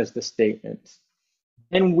that as the statement,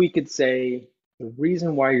 then we could say, the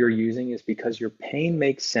reason why you're using is because your pain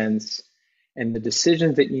makes sense. And the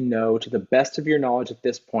decisions that you know, to the best of your knowledge at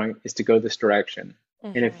this point, is to go this direction.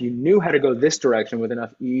 And if Hmm. you knew how to go this direction with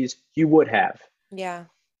enough ease, you would have. Yeah.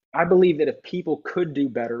 I believe that if people could do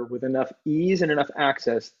better with enough ease and enough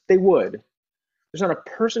access, they would. There's not a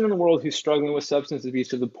person in the world who's struggling with substance abuse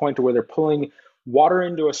to the point to where they're pulling water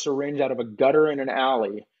into a syringe out of a gutter in an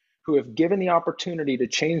alley, who, if given the opportunity to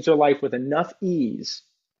change their life with enough ease,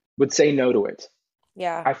 would say no to it.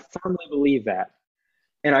 Yeah. I firmly believe that.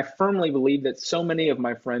 And I firmly believe that so many of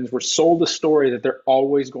my friends were sold a story that they're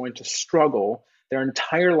always going to struggle their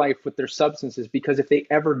entire life with their substances, because if they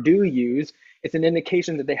ever do use, it's an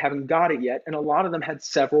indication that they haven't got it yet. And a lot of them had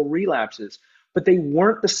several relapses, but they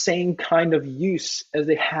weren't the same kind of use as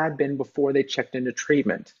they had been before they checked into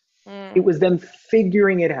treatment. It was them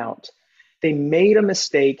figuring it out. They made a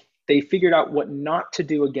mistake. They figured out what not to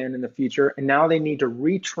do again in the future. And now they need to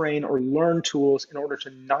retrain or learn tools in order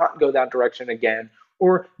to not go that direction again,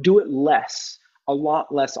 or do it less, a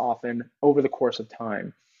lot less often over the course of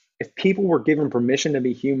time. If people were given permission to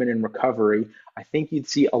be human in recovery, I think you'd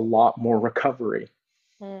see a lot more recovery.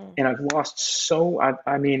 And I've lost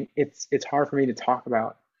I mean, it's hard for me to talk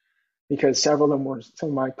about because several of them were some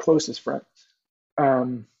of my closest friends.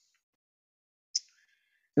 And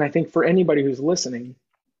I think for anybody who's listening,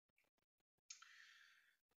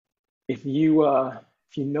 if you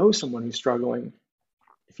know someone who's struggling,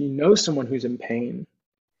 if you know someone who's in pain,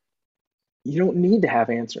 you don't need to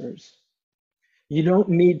have answers. You don't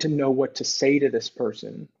need to know what to say to this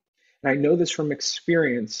person. And I know this from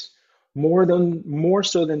experience. More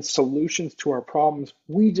so than solutions to our problems,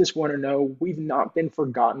 we just want to know we've not been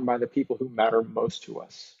forgotten by the people who matter most to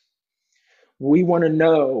us. We want to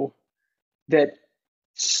know that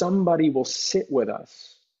somebody will sit with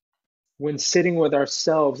us when sitting with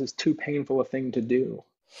ourselves is too painful a thing to do.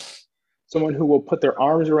 Someone who will put their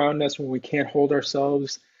arms around us when we can't hold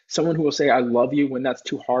ourselves. Someone who will say, I love you, when that's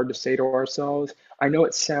too hard to say to ourselves. I know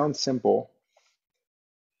it sounds simple,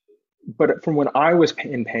 but from when I was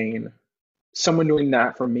in pain, someone doing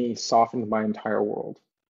that for me softened my entire world.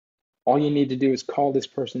 All you need to do is call this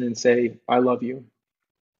person and say, I love you.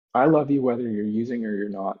 I love you whether you're using or you're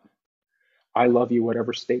not. I love you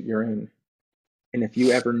whatever state you're in. And if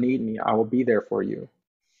you ever need me, I will be there for you,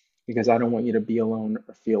 because I don't want you to be alone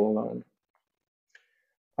or feel alone.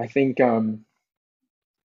 I think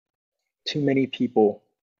too many people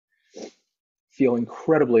feel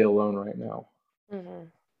incredibly alone right now.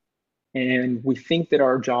 And we think that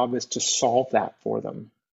our job is to solve that for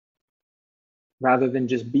them rather than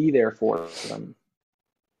just be there for them.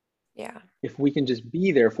 Yeah. If we can just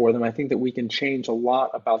be there for them, I think that we can change a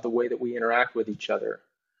lot about the way that we interact with each other.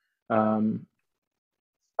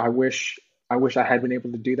 I wish I had been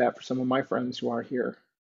able to do that for some of my friends who are here.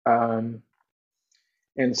 And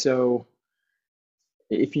so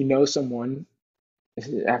if you know someone,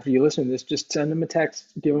 after you listen to this, just send them a text,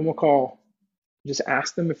 give them a call. Just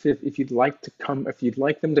ask them if you'd like to come, if you'd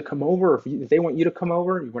like them to come over, if they want you to come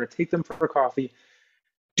over, you want to take them for a coffee.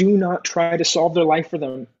 Do not try to solve their life for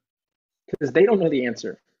them, because they don't know the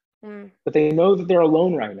answer, but they know that they're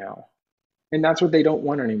alone right now, and that's what they don't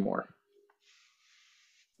want anymore.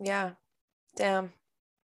 Yeah. Damn.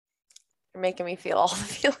 You're making me feel all the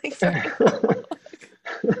feelings right now.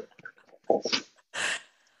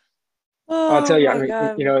 I'll tell you, I my mean,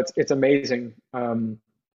 God. it's amazing.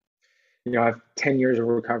 I have 10 years of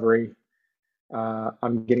recovery.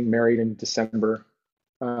 I'm getting married in December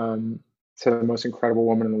to the most incredible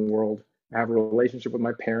woman in the world. I have a relationship with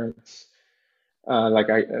my parents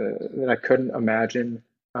that I couldn't imagine.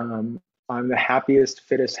 I'm the happiest,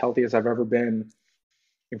 fittest, healthiest I've ever been.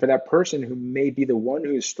 And for that person who may be the one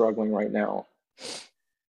who's struggling right now,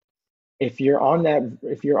 if you're on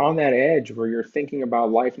that edge where you're thinking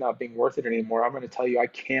about life not being worth it anymore, I'm going to tell you, I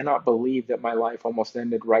cannot believe that my life almost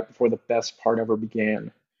ended right before the best part ever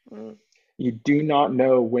began. You do not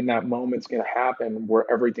know when that moment's going to happen where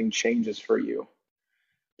everything changes for you.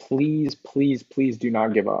 Please, please, please do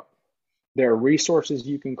not give up. There are resources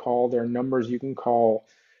you can call. There are numbers you can call.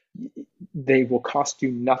 They will cost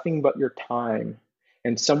you nothing but your time.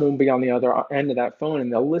 And someone will be on the other end of that phone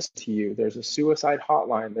and they'll listen to you. There's a suicide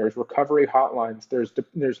hotline. There's recovery hotlines.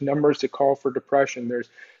 There's numbers to call for depression.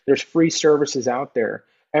 There's free services out there.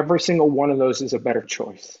 Every single one of those is a better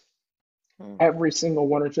choice. Every single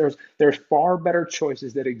one of those. There's far better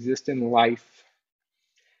choices that exist in life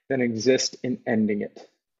than exist in ending it.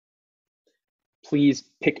 Please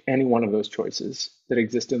pick any one of those choices that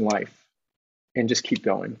exist in life and just keep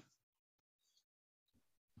going.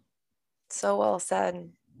 So well said,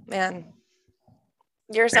 man.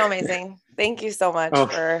 You're so amazing. Thank you so much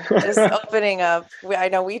for just opening up. I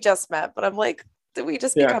know we just met, but I'm like, did we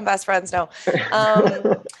just become best friends? No.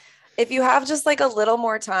 If you have just like a little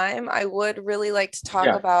more time, I would really like to talk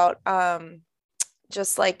about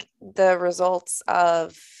just like the results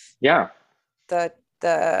of the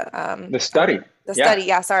study. The Yeah. study.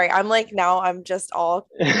 Yeah, sorry. I'm like now I'm just all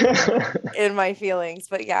in my feelings.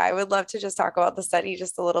 But yeah, I would love to just talk about the study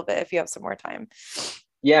just a little bit if you have some more time.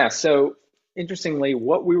 Yeah. So interestingly,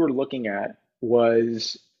 what we were looking at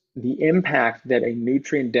was the impact that a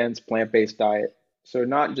nutrient dense plant-based diet, so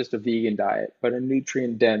not just a vegan diet, but a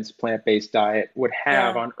nutrient dense plant-based diet would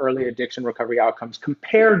have Yeah. on early addiction recovery outcomes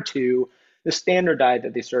compared to the standard diet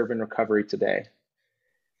that they serve in recovery today.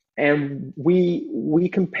 And we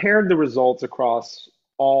compared the results across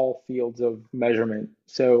all fields of measurement.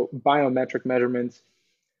 So biometric measurements,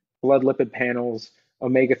 blood lipid panels,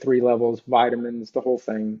 omega-3 levels, vitamins, the whole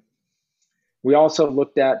thing. We also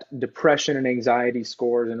looked at depression and anxiety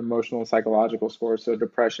scores and emotional and psychological scores. So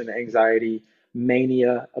depression, anxiety,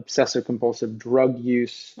 mania, obsessive compulsive drug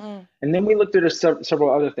use. Mm, And then we looked at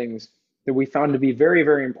several other things that we found to be very,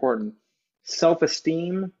 very important: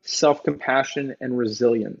 self-esteem, self-compassion, and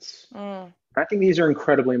resilience. mm, I think these are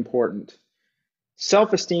incredibly important.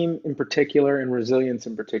 Self-esteem in particular and resilience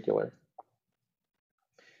in particular.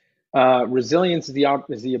 Resilience is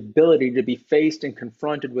the ability to be faced and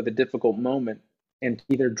confronted with a difficult moment and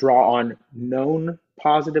either draw on known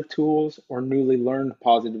positive tools or newly learned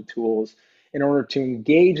positive tools in order to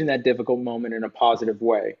engage in that difficult moment in a positive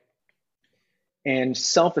way. And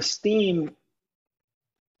self-esteem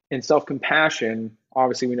and self-compassion,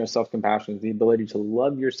 obviously we know self-compassion is the ability to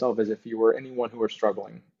love yourself as if you were anyone who are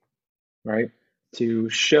struggling, right? To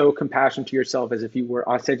show compassion to yourself as if you were,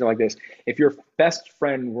 I'll say it like this: if your best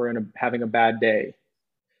friend were having a bad day,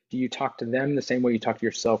 do you talk to them the same way you talk to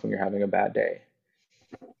yourself when you're having a bad day?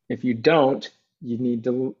 If you don't, you need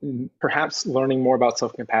to, perhaps learning more about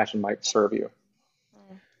self-compassion might serve you.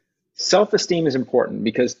 mm. Self-esteem is important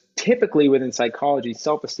because typically within psychology,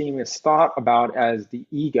 self-esteem is thought about as the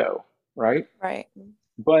ego, right? Right.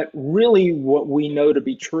 But really, what we know to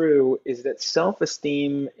be true is that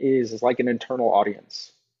self-esteem is like an internal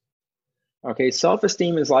audience. Okay,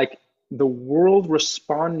 self-esteem is like the world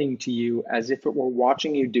responding to you as if it were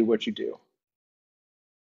watching you do what you do,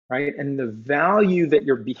 right? And the value that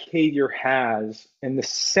your behavior has and the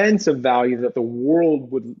sense of value that the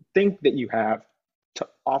world would think that you have to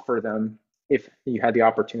offer them if you had the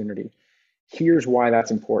opportunity. Here's why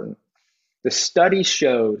that's important. The study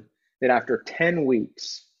showed that after 10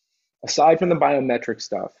 weeks, aside from the biometric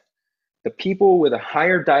stuff, the people with a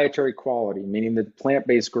higher dietary quality, meaning the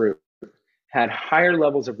plant-based group, had higher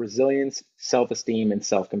levels of resilience, self-esteem, and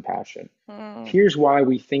self-compassion. Mm. Here's why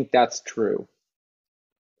we think that's true.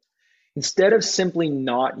 Instead of simply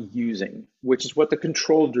not using, which is what the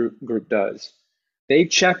control group does, they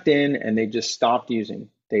checked in and they just stopped using.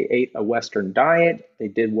 They ate a Western diet, they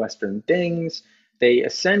did Western things, they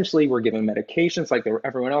essentially were given medications like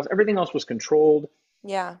everyone else. Everything else was controlled,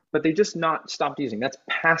 Yeah. but they just not stopped using. That's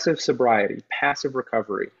passive sobriety, passive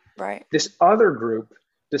recovery. Right. This other group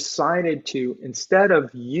decided to, instead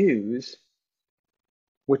of use,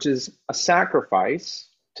 which is a sacrifice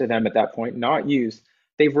to them at that point, not use,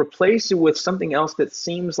 they've replaced it with something else that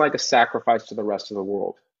seems like a sacrifice to the rest of the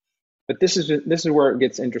world. But this is where it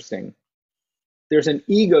gets interesting. There's an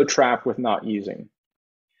ego trap with not using.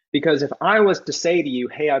 Because if I was to say to you,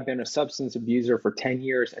 hey, I've been a substance abuser for 10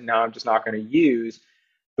 years and now I'm just not going to use,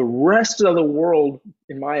 the rest of the world,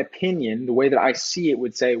 in my opinion, the way that I see it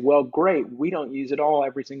would say, well, great, we don't use it all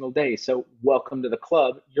every single day. So welcome to the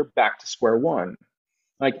club. You're back to square one.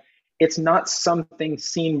 Like, it's not something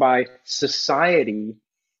seen by society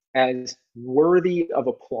as worthy of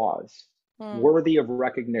applause, Mm. worthy of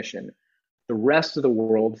recognition. The rest of the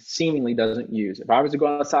world seemingly doesn't use. If I was to go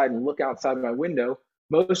outside and look outside my window,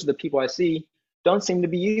 most of the people I see don't seem to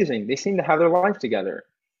be using. They seem to have their life together.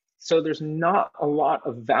 So there's not a lot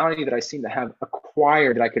of value that I seem to have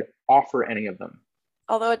acquired that I could offer any of them.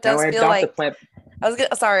 Although it Now does I feel adopt the like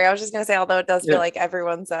plant. sorry, I was just gonna say, although it does feel Yeah, like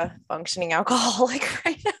everyone's a functioning alcoholic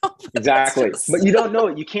right now, but that's exactly. But just you don't know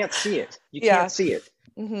it. You can't see it. You can't yeah. see it.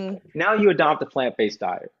 Hmm. Now you adopt a plant-based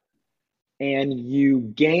diet and you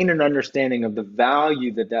gain an understanding of the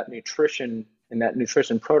value that that nutrition and that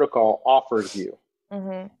nutrition protocol offers you.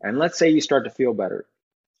 Hmm. And let's say you start to feel better.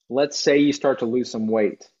 Let's say you start to lose some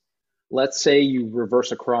weight. Let's say you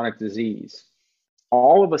reverse a chronic disease.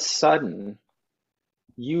 All of a sudden,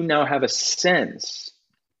 you now have a sense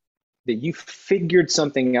that you figured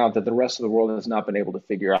something out that the rest of the world has not been able to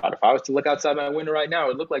figure out. If I was to look outside my window right now, it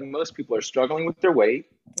would look like most people are struggling with their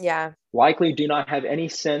weight, Yeah. likely do not have any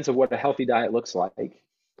sense of what a healthy diet looks like,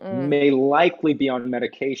 Mm. may likely be on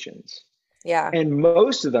medications. Yeah. And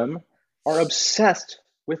most of them are obsessed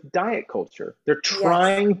with diet culture. They're Yes.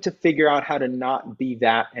 trying to figure out how to not be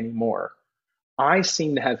that anymore. I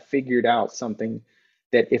seem to have figured out something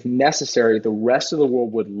that if necessary, the rest of the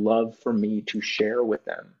world would love for me to share with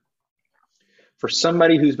them. For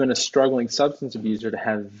somebody who's been a struggling substance abuser to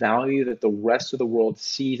have value that the rest of the world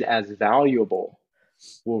sees as valuable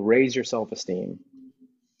will raise your self-esteem.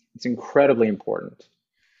 It's incredibly important.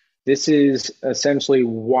 This is essentially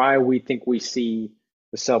why we think we see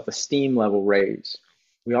the self-esteem level raise.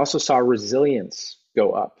 We also saw resilience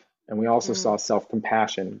go up, and we also saw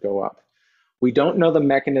self-compassion go up. We don't know the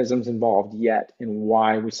mechanisms involved yet in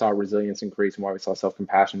why we saw resilience increase and why we saw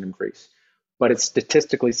self-compassion increase, but it's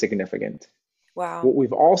statistically significant. Wow. What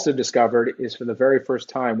we've also discovered is for the very first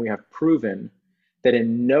time, we have proven that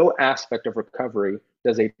in no aspect of recovery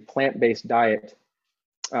does a plant-based diet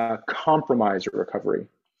compromise your recovery.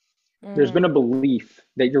 There's been a belief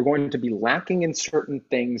that you're going to be lacking in certain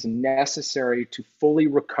things necessary to fully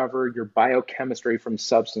recover your biochemistry from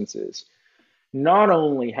substances. Not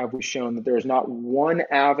only have we shown that there's not one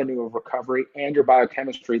avenue of recovery and your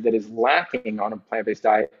biochemistry that is lacking on a plant-based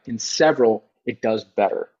diet, in several, it does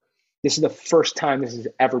better. This is the first time this has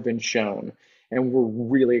ever been shown, and we're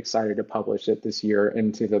really excited to publish it this year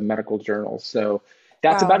into the medical journals. So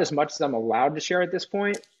that's about as much as I'm allowed to share at this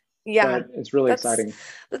point. Yeah. But it's really exciting.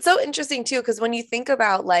 That's so interesting too, because when you think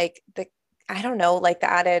about like I don't know, like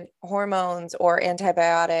the added hormones or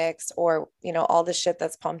antibiotics or, all the shit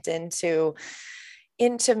that's pumped into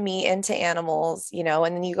meat, into animals, and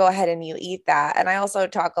then you go ahead and you eat that. And I also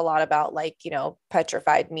talk a lot about like,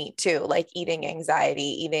 petrified meat too, like eating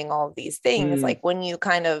anxiety, eating all of these things. Like when you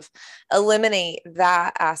kind of eliminate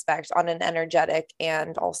that aspect on an energetic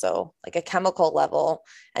and also like a chemical level,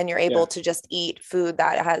 and you're able to just eat food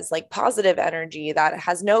that has like positive energy, that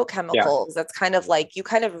has no chemicals, that's kind of like you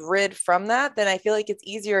kind of rid from that, then I feel like it's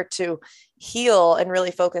easier to heal and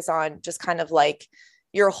really focus on just kind of like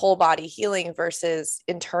your whole body healing versus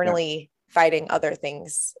internally fighting other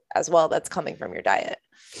things as well that's coming from your diet.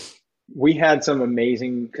 We had some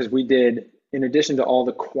amazing, because we did, in addition to all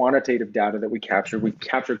the quantitative data that we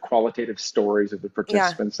captured qualitative stories of the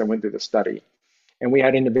participants that went through the study. And we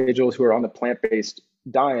had individuals who are on the plant-based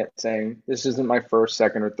diet saying, this isn't my first,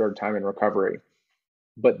 second, or third time in recovery,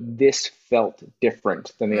 but this felt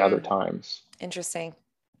different than the other times. Interesting.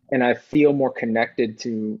 And I feel more connected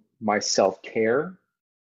to my self-care.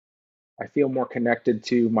 I feel more connected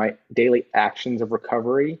to my daily actions of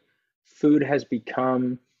recovery. Food has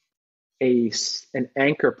become an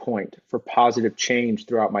anchor point for positive change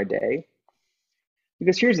throughout my day.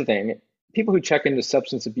 Because here's the thing, people who check into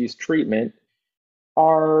substance abuse treatment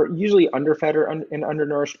are usually underfed and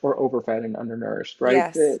undernourished, or overfed and undernourished,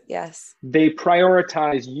 right? Yes. They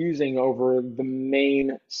prioritize using over the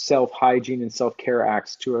main self-hygiene and self-care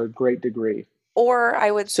acts to a great degree. Or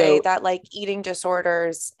I would say that like eating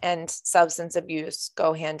disorders and substance abuse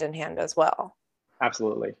go hand in hand as well.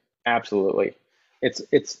 Absolutely. Absolutely. It's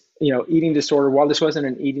eating disorder. While this wasn't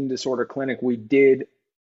an eating disorder clinic, we did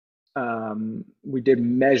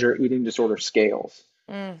measure eating disorder scales.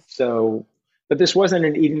 So, but this wasn't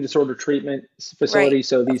an eating disorder treatment facility. Right.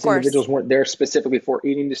 So these individuals weren't there specifically for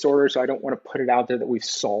eating disorder. So I don't want to put it out there that we've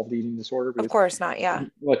solved eating disorder. Of course not. Yeah.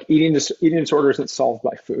 Look, eating disorder isn't solved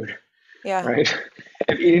by food. Yeah. Right.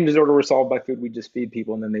 If eating disorder were solved by food, we'd just feed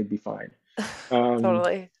people and then they'd be fine.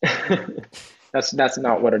 Totally. That's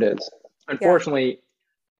not what it is. Unfortunately,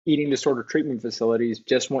 eating disorder treatment facilities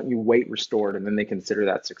just want you weight restored and then they consider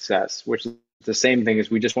that success, which is the same thing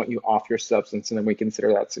as we just want you off your substance and then we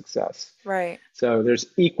consider that success. Right. So there's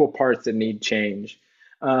equal parts that need change.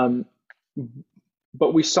 But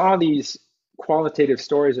we saw these qualitative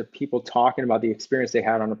stories of people talking about the experience they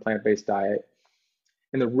had on a plant-based diet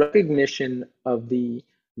and the recognition of the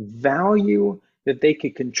value that they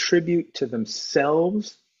could contribute to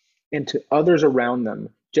themselves and to others around them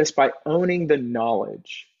just by owning the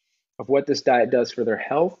knowledge of what this diet does for their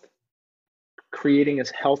health, creating a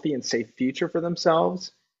healthy and safe future for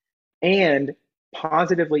themselves, and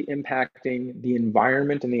positively impacting the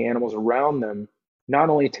environment and the animals around them, not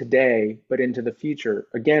only today, but into the future.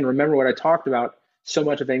 Again, remember what I talked about, so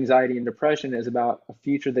much of anxiety and depression is about a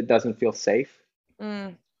future that doesn't feel safe.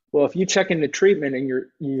 Well, if you check into treatment and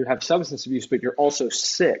you have substance abuse, but you're also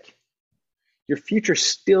sick, your future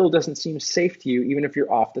still doesn't seem safe to you, even if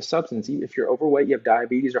you're off the substance. If you're overweight, you have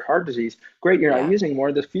diabetes or heart disease, great, you're not using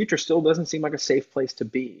more. The future still doesn't seem like a safe place to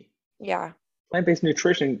be. Yeah. Plant-based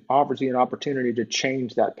nutrition offers you an opportunity to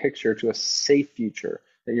change that picture to a safe future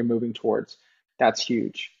that you're moving towards. That's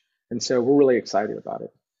huge. And so we're really excited about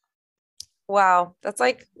it. Wow. That's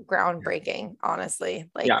like groundbreaking, honestly.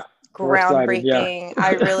 Like groundbreaking.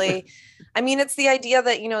 I mean, it's the idea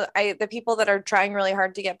that, the people that are trying really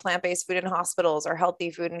hard to get plant-based food in hospitals or healthy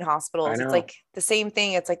food in hospitals, it's like the same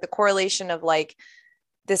thing. It's like the correlation of like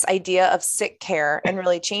this idea of sick care and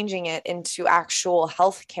really changing it into actual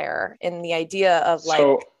health care in the idea of like,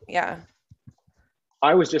 So yeah.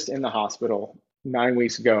 I was just in the hospital 9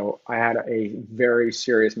 weeks ago. I had a very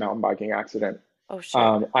serious mountain biking accident. Oh shit.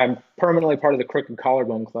 I'm permanently part of the Crooked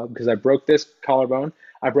Collarbone Club because I broke this collarbone.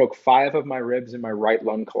 I broke five of my ribs and my right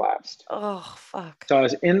lung collapsed. Oh fuck. So I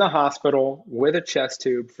was in the hospital with a chest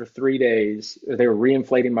tube for 3 days. They were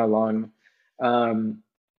reinflating my lung. Um,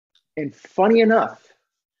 and funny enough,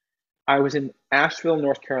 I was in Asheville,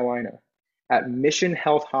 North Carolina at Mission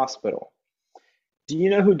Health Hospital. Do you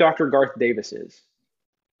know who Dr. Garth Davis is?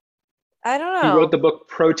 I don't He wrote know. the book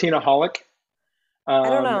Proteinaholic. I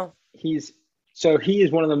don't know. He's so he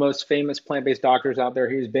is one of the most famous plant-based doctors out there.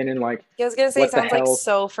 He's been in like I was gonna say What the sounds like Health.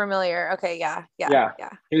 so familiar. Okay, yeah, yeah, Yeah, yeah,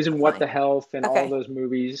 he was in What the definitely. Health and all Okay, those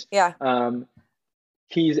movies. yeah.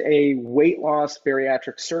 He's a weight loss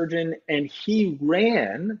bariatric surgeon, and he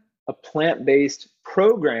ran a plant-based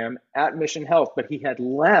program at Mission Health, but he had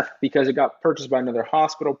left because it got purchased by another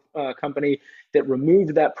hospital company that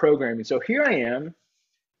removed that program. And so here I am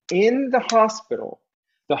in the hospital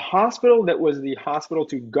that was the hospital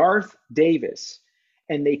to Garth Davis,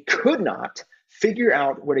 and they could not figure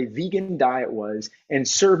out what a vegan diet was and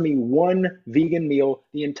serve me one vegan meal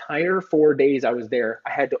the entire 4 days I was there.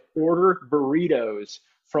 I had to order burritos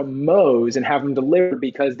from Moe's and have them delivered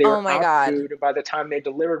because they Oh were my out of God. food. And by the time they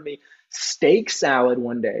delivered me steak salad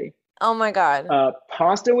one day, Oh my God.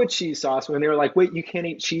 pasta with cheese sauce, when they were like, wait, you can't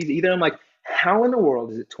eat cheese either. I'm like, how in the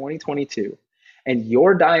world is it 2022 and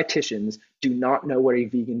your dietitians do not know what a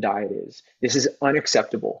vegan diet is? This is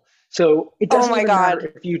unacceptable. So it Oh doesn't my even matter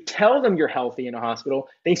God. if you tell them you're healthy in a hospital,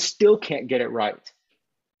 they still can't get it right.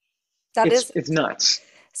 That is It's nuts.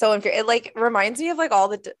 so unfair. It like reminds me of like all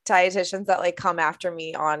the dietitians that like come after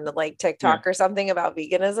me on like Yeah, TikTok or something about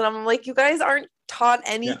veganism. I'm like, you guys aren't taught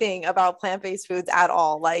yeah. anything about plant-based foods at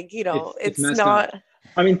all. Like, It's it's messed up. not,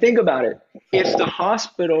 I mean, think about it. If the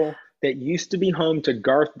hospital that used to be home to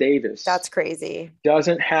Garth Davis that's crazy.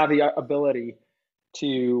 doesn't have the ability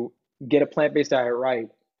to get a plant-based diet right,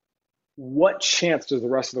 what chance does the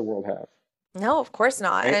rest of the world have? No, of course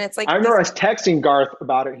not. Right? And it's like I remember these I was texting Garth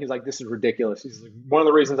about it. He's like, "This is ridiculous." He's like, "One of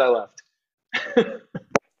the reasons I left."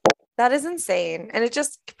 that is insane. And it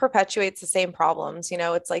just perpetuates the same problems.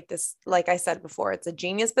 It's like this, like I said before, it's a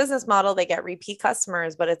genius business model. They get repeat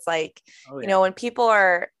customers, but it's like, Oh yeah. when people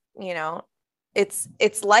are, you know, it's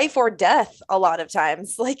life or death a lot of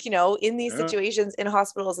times. Like, in these Yeah. situations in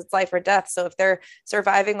hospitals, it's life or death. So if they're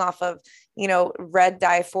surviving off of, red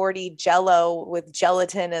dye 40 jello with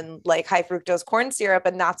gelatin and like high fructose corn syrup,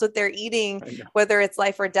 and that's what they're eating, I know. whether it's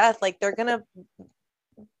life or death, like they're gonna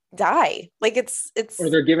die. Like Or it's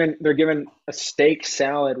they're given a steak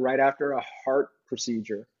salad right after a heart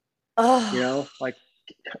procedure. oh, Like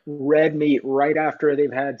red meat right after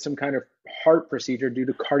they've had some kind of heart procedure due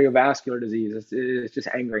to cardiovascular disease. It's just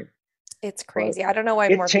angry. it's But crazy. I don't know why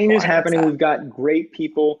it more people changes aren't happening. upset. We've got great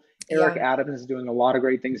people. Eric Yeah. Adams is doing a lot of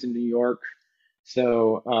great things in New York.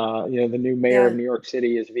 So, the new mayor of Yeah. New York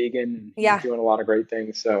City is vegan, and he's Yeah. doing a lot of great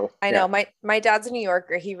things. So, I yeah, know my dad's a New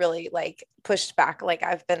Yorker. He really like pushed back. Like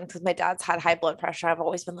I've been because my dad's had high blood pressure. I've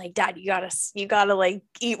always been like, Dad, you gotta like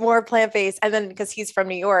eat more plant-based. And then because he's from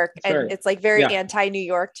New York that's and right. it's like very Yeah. anti-New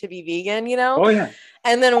York to be vegan. Oh, yeah.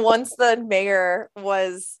 And then once the mayor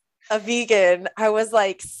was a vegan, I was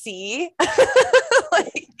like, see?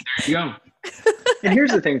 Like There you go. And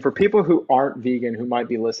here's the thing for people who aren't vegan who might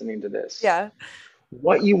be listening to this, yeah.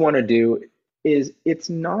 what you want to do is it's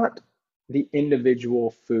not the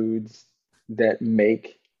individual foods that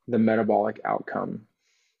make the metabolic outcome.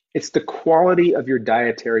 It's the quality of your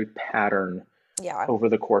dietary pattern Yeah. over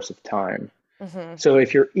the course of time. Hmm. So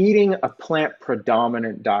if you're eating a plant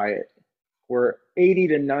predominant diet where 80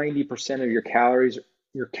 to 90% of your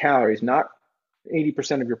calories, not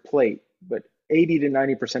 80% of your plate, but 80 to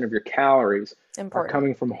 90% of your calories are Important.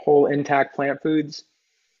 coming from whole intact plant foods,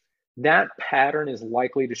 that pattern is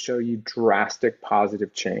likely to show you drastic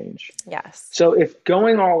positive change. Yes. So if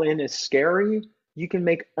going all in is scary, you can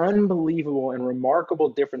make unbelievable and remarkable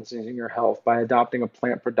differences in your health by adopting a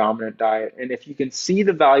plant predominant diet. And if you can see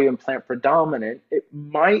the value in plant predominant, it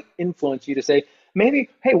might influence you to say, maybe,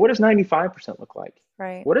 hey, what does 95% look like?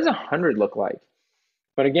 Right. What does 100 look like?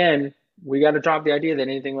 But again, we got to drop the idea that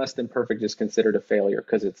anything less than perfect is considered a failure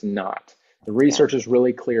because it's not. The Yeah. research is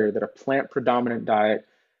really clear that a plant predominant diet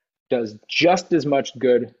does just as much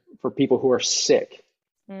good for people who are sick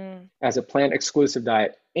Mm. as a plant exclusive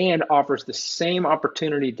diet and offers the same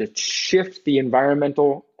opportunity to shift the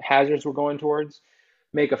environmental hazards we're going towards,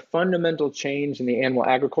 make a fundamental change in the animal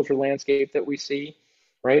agriculture landscape that we see,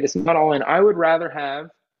 right? It's not all in. I would rather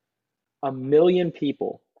have a million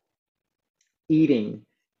people eating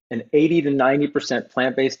an 80 to 90%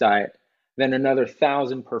 plant-based diet than another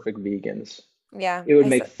 1,000 perfect vegans. Yeah. It would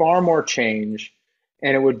make far more change,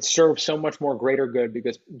 and it would serve so much more greater good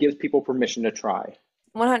because it gives people permission to try.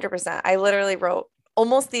 100%. I literally wrote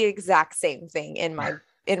almost the exact same thing in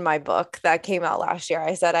my book that came out last year.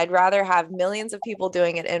 I said I'd rather have millions of people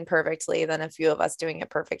doing it imperfectly than a few of us doing it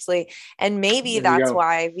perfectly. And maybe There you that's go.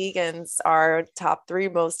 why vegans are top 3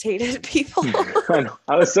 most hated people.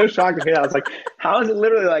 I was so shocked to hear that. I was like, how is it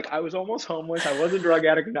literally like I was almost homeless, I was a drug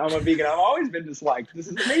addict, and now I'm a vegan. I've always been disliked. This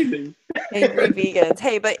is amazing. Angry vegans.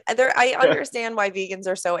 Hey, but I Yeah, understand why vegans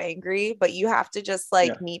are so angry, but you have to just yeah,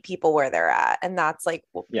 like meet people where they're at. And that's like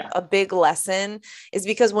yeah. a big lesson is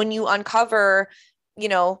because when you uncover,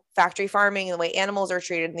 factory farming and the way animals are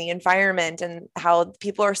treated in the environment and how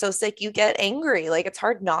people are so sick, you get angry. Like it's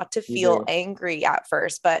hard not to You feel do. angry at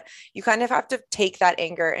first, but you kind of have to take that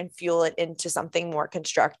anger and fuel it into something more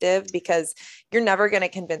constructive because you're never going to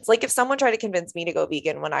convince, like if someone tried to convince me to go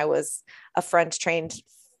vegan when I was a French trained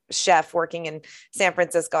chef working in San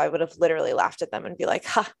Francisco, I would have literally laughed at them and be like,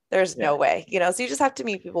 there's Yeah. no way, so you just have to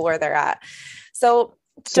meet people where they're at. So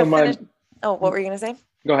to So finish, my oh, what were you going to say?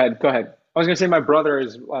 Go ahead. Go ahead. I was going to say my brother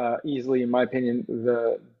is easily, in my opinion,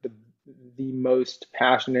 the most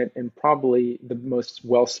passionate and probably the most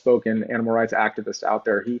well-spoken animal rights activist out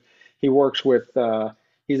there. He works with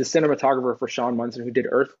he's a cinematographer for Sean Munson who did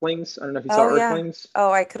Earthlings. I don't know if you saw Oh yeah. Earthlings,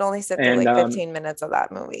 Oh, I could only sit through and like 15 minutes of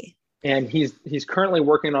that movie. he's currently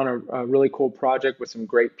working on a really cool project with some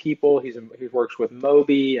great people. He works with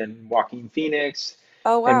Moby and Joaquin Phoenix,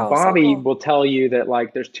 Oh and wow, so Bobby cool. will tell you that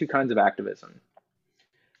like there's two kinds of activism.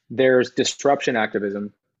 There's disruption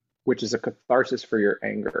activism, which is a catharsis for your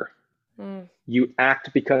anger. Mm, You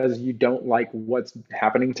act because you don't like what's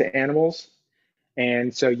happening to animals,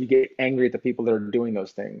 and so you get angry at the people that are doing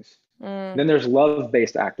those things. mm, Then there's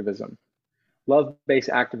love-based activism. Love-based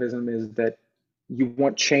activism is that you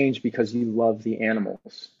want change because you love the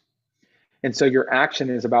animals. And so your action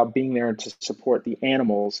is about being there to support the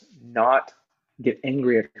animals, not get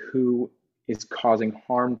angry at who is causing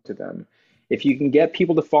harm to them. If you can get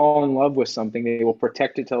people to fall in love with something, they will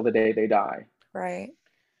protect it till the day they die. right.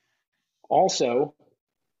 Also,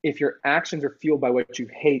 if your actions are fueled by what you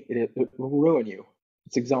hate, it will ruin you.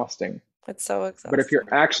 It's exhausting. It's so But if your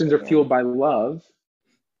exhausting. actions are Yeah. fueled by love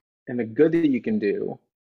and the good that you can do,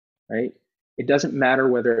 right? It doesn't matter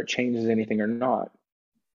whether it changes anything or not,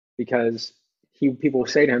 because people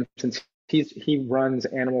say to him, since he runs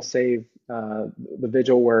Animal Save, the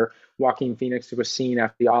vigil where Joaquin Phoenix was seen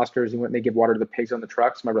after the Oscars. He went and they give water to the pigs on the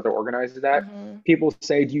trucks. My brother organizes that. Hmm. People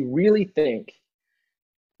say, do you really think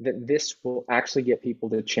that this will actually get people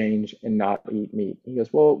to change and not eat meat? He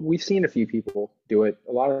goes, well, we've seen a few people do it.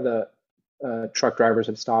 A lot of the truck drivers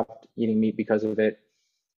have stopped eating meat because of it.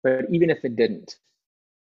 But even if it didn't,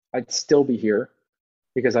 I'd still be here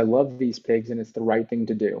because I love these pigs and it's the right thing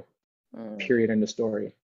to do. Mm. Period. End of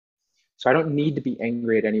story. So I don't need to be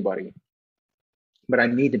angry at anybody, but I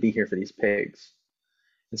need to be here for these pigs.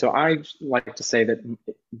 And so I like to say that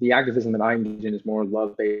the activism that I engage in is more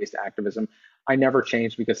love-based activism. I never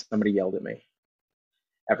changed because somebody yelled at me,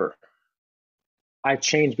 ever. I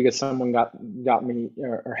changed because someone got me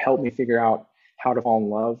or helped me figure out how to fall in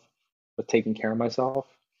love with taking care of myself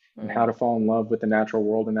and how Mm. to fall in love with the natural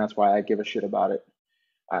world, and that's why I give a shit about it.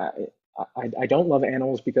 I I don't love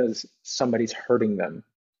animals because somebody's hurting them.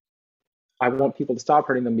 I want people to stop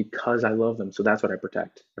hurting them because I love them. So that's what I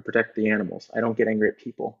protect. I protect the animals. I don't get angry at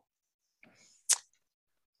people.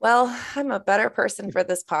 Well, I'm a better person for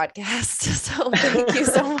this podcast. So thank you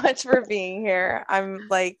so much for being here. I'm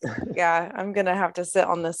like, yeah, I'm gonna have to sit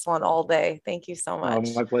on this one all day. Thank you so My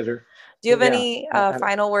much. pleasure. Do you have Yeah. any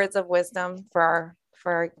final words of wisdom for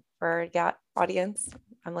our audience?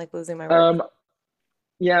 I'm like losing my words. Um,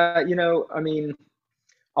 yeah, I mean,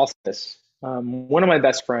 I'll say this. One of my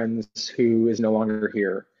best friends who is no longer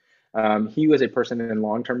here, he was a person in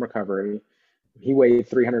long-term recovery. He weighed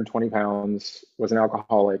 320 pounds, was an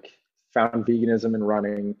alcoholic, found veganism and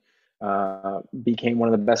running, became one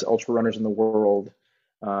of the best ultra runners in the world.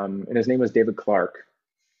 And his name was David Clark.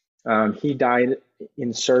 He died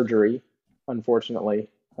in surgery, unfortunately,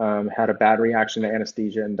 had a bad reaction to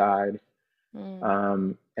anesthesia and died.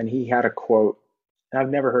 Mm. And he had a quote, and I've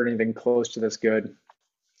never heard anything close to this good,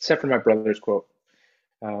 except for my brother's quote.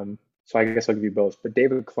 So I guess I'll give you both. But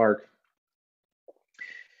David Clark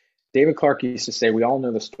used to say, we all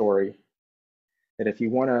know the story that if you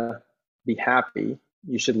want to be happy,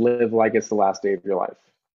 you should live like it's the last day of your life.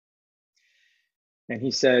 And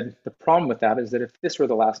he said, the problem with that is that if this were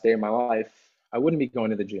the last day of my life, I wouldn't be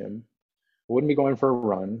going to the gym. I wouldn't be going for a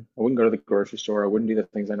run. I wouldn't go to the grocery store. I wouldn't do the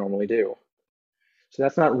things I normally do. So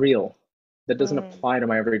that's not real. That doesn't Mm, apply to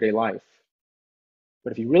my everyday life.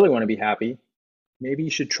 But if you really want to be happy, maybe you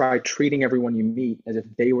should try treating everyone you meet as if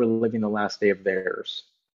they were living the last day of theirs.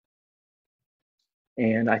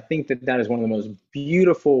 And I think that that is one of the most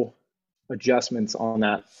beautiful adjustments on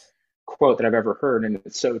that quote that I've ever heard. And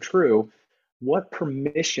it's so true. What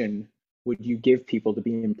permission would you give people to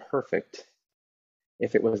be imperfect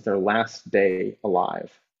if it was their last day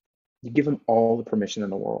alive? You give them all the permission in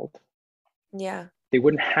the world. yeah. They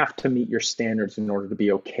wouldn't have to meet your standards in order to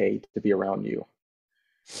be okay to be around you.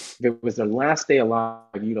 If it was their last day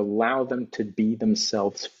alive, you'd allow them to be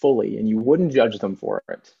themselves fully and you wouldn't judge them for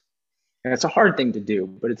it. And it's a hard thing to do,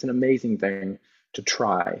 but it's an amazing thing to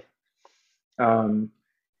try. Um,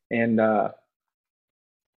 and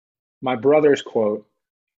my brother's quote,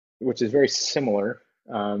 which is very similar,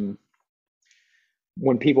 when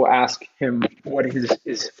people ask him what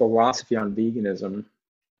his philosophy on veganism,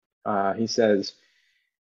 he says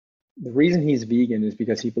the reason he's vegan is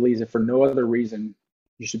because he believes that for no other reason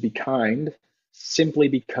you should be kind, simply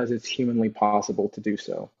because it's humanly possible to do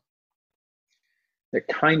so. That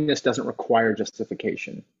kindness doesn't require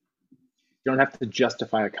justification. You don't have to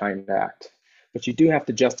justify a kind act, but you do have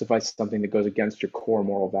to justify something that goes against your core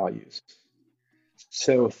moral values.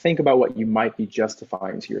 So think about what you might be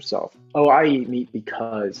justifying to yourself. Oh, I eat meat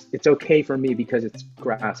because it's okay for me because it's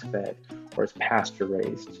grass-fed, or it's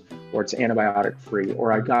pasture-raised, or it's antibiotic-free,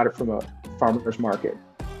 or I got it from a farmer's market.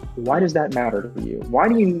 Why does that matter to you? Why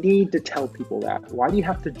do you need to tell people that? Why do you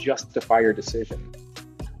have to justify your decision?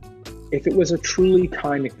 If it was a truly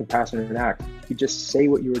kind and compassionate act, you'd just say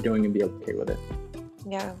what you were doing and be okay with it.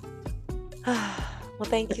 Yeah. Well,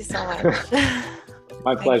 thank you so much.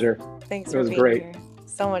 My pleasure. Thanks It for was being great. here.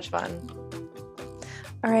 So much fun.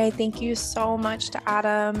 All right. Thank you so much to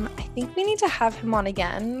Adam. I think we need to have him on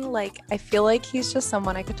again. Like, I feel like he's just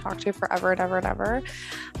someone I could talk to forever and ever and ever.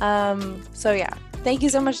 So yeah, thank you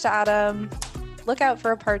so much to Adam. Look out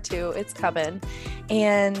for a part 2. It's coming.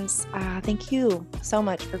 And thank you so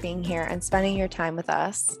much for being here and spending your time with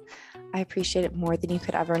us. I appreciate it more than you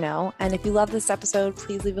could ever know. And if you love this episode,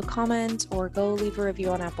 please leave a comment or go leave a review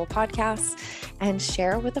on Apple Podcasts and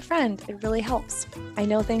share with a friend. It really helps. I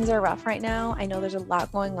know things are rough right now. I know there's a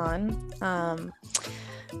lot going on.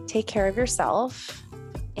 Take care of yourself,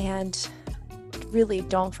 and really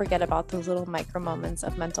don't forget about those little micro moments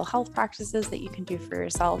of mental health practices that you can do for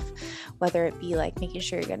yourself, whether it be like making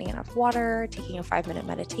sure you're getting enough water, taking a 5-minute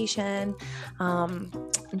meditation,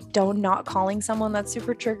 not calling someone that's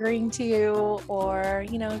super triggering to you, or,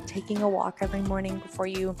 taking a walk every morning before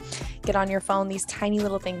you get on your phone. These tiny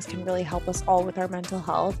little things can really help us all with our mental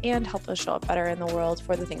health and help us show up better in the world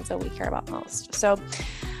for the things that we care about most. So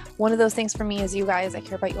one of those things for me is you guys. I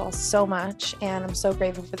care about you all so much, and I'm so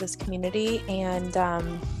grateful for this community. And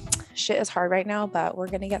shit is hard right now, but we're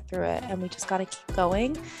going to get through it, and we just got to keep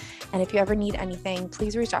going. And if you ever need anything,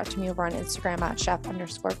 please reach out to me over on Instagram at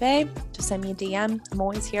chef_bae. Just send me a DM. I'm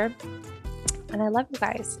always here. And I love you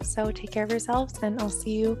guys. So take care of yourselves, and I'll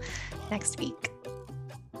see you next week.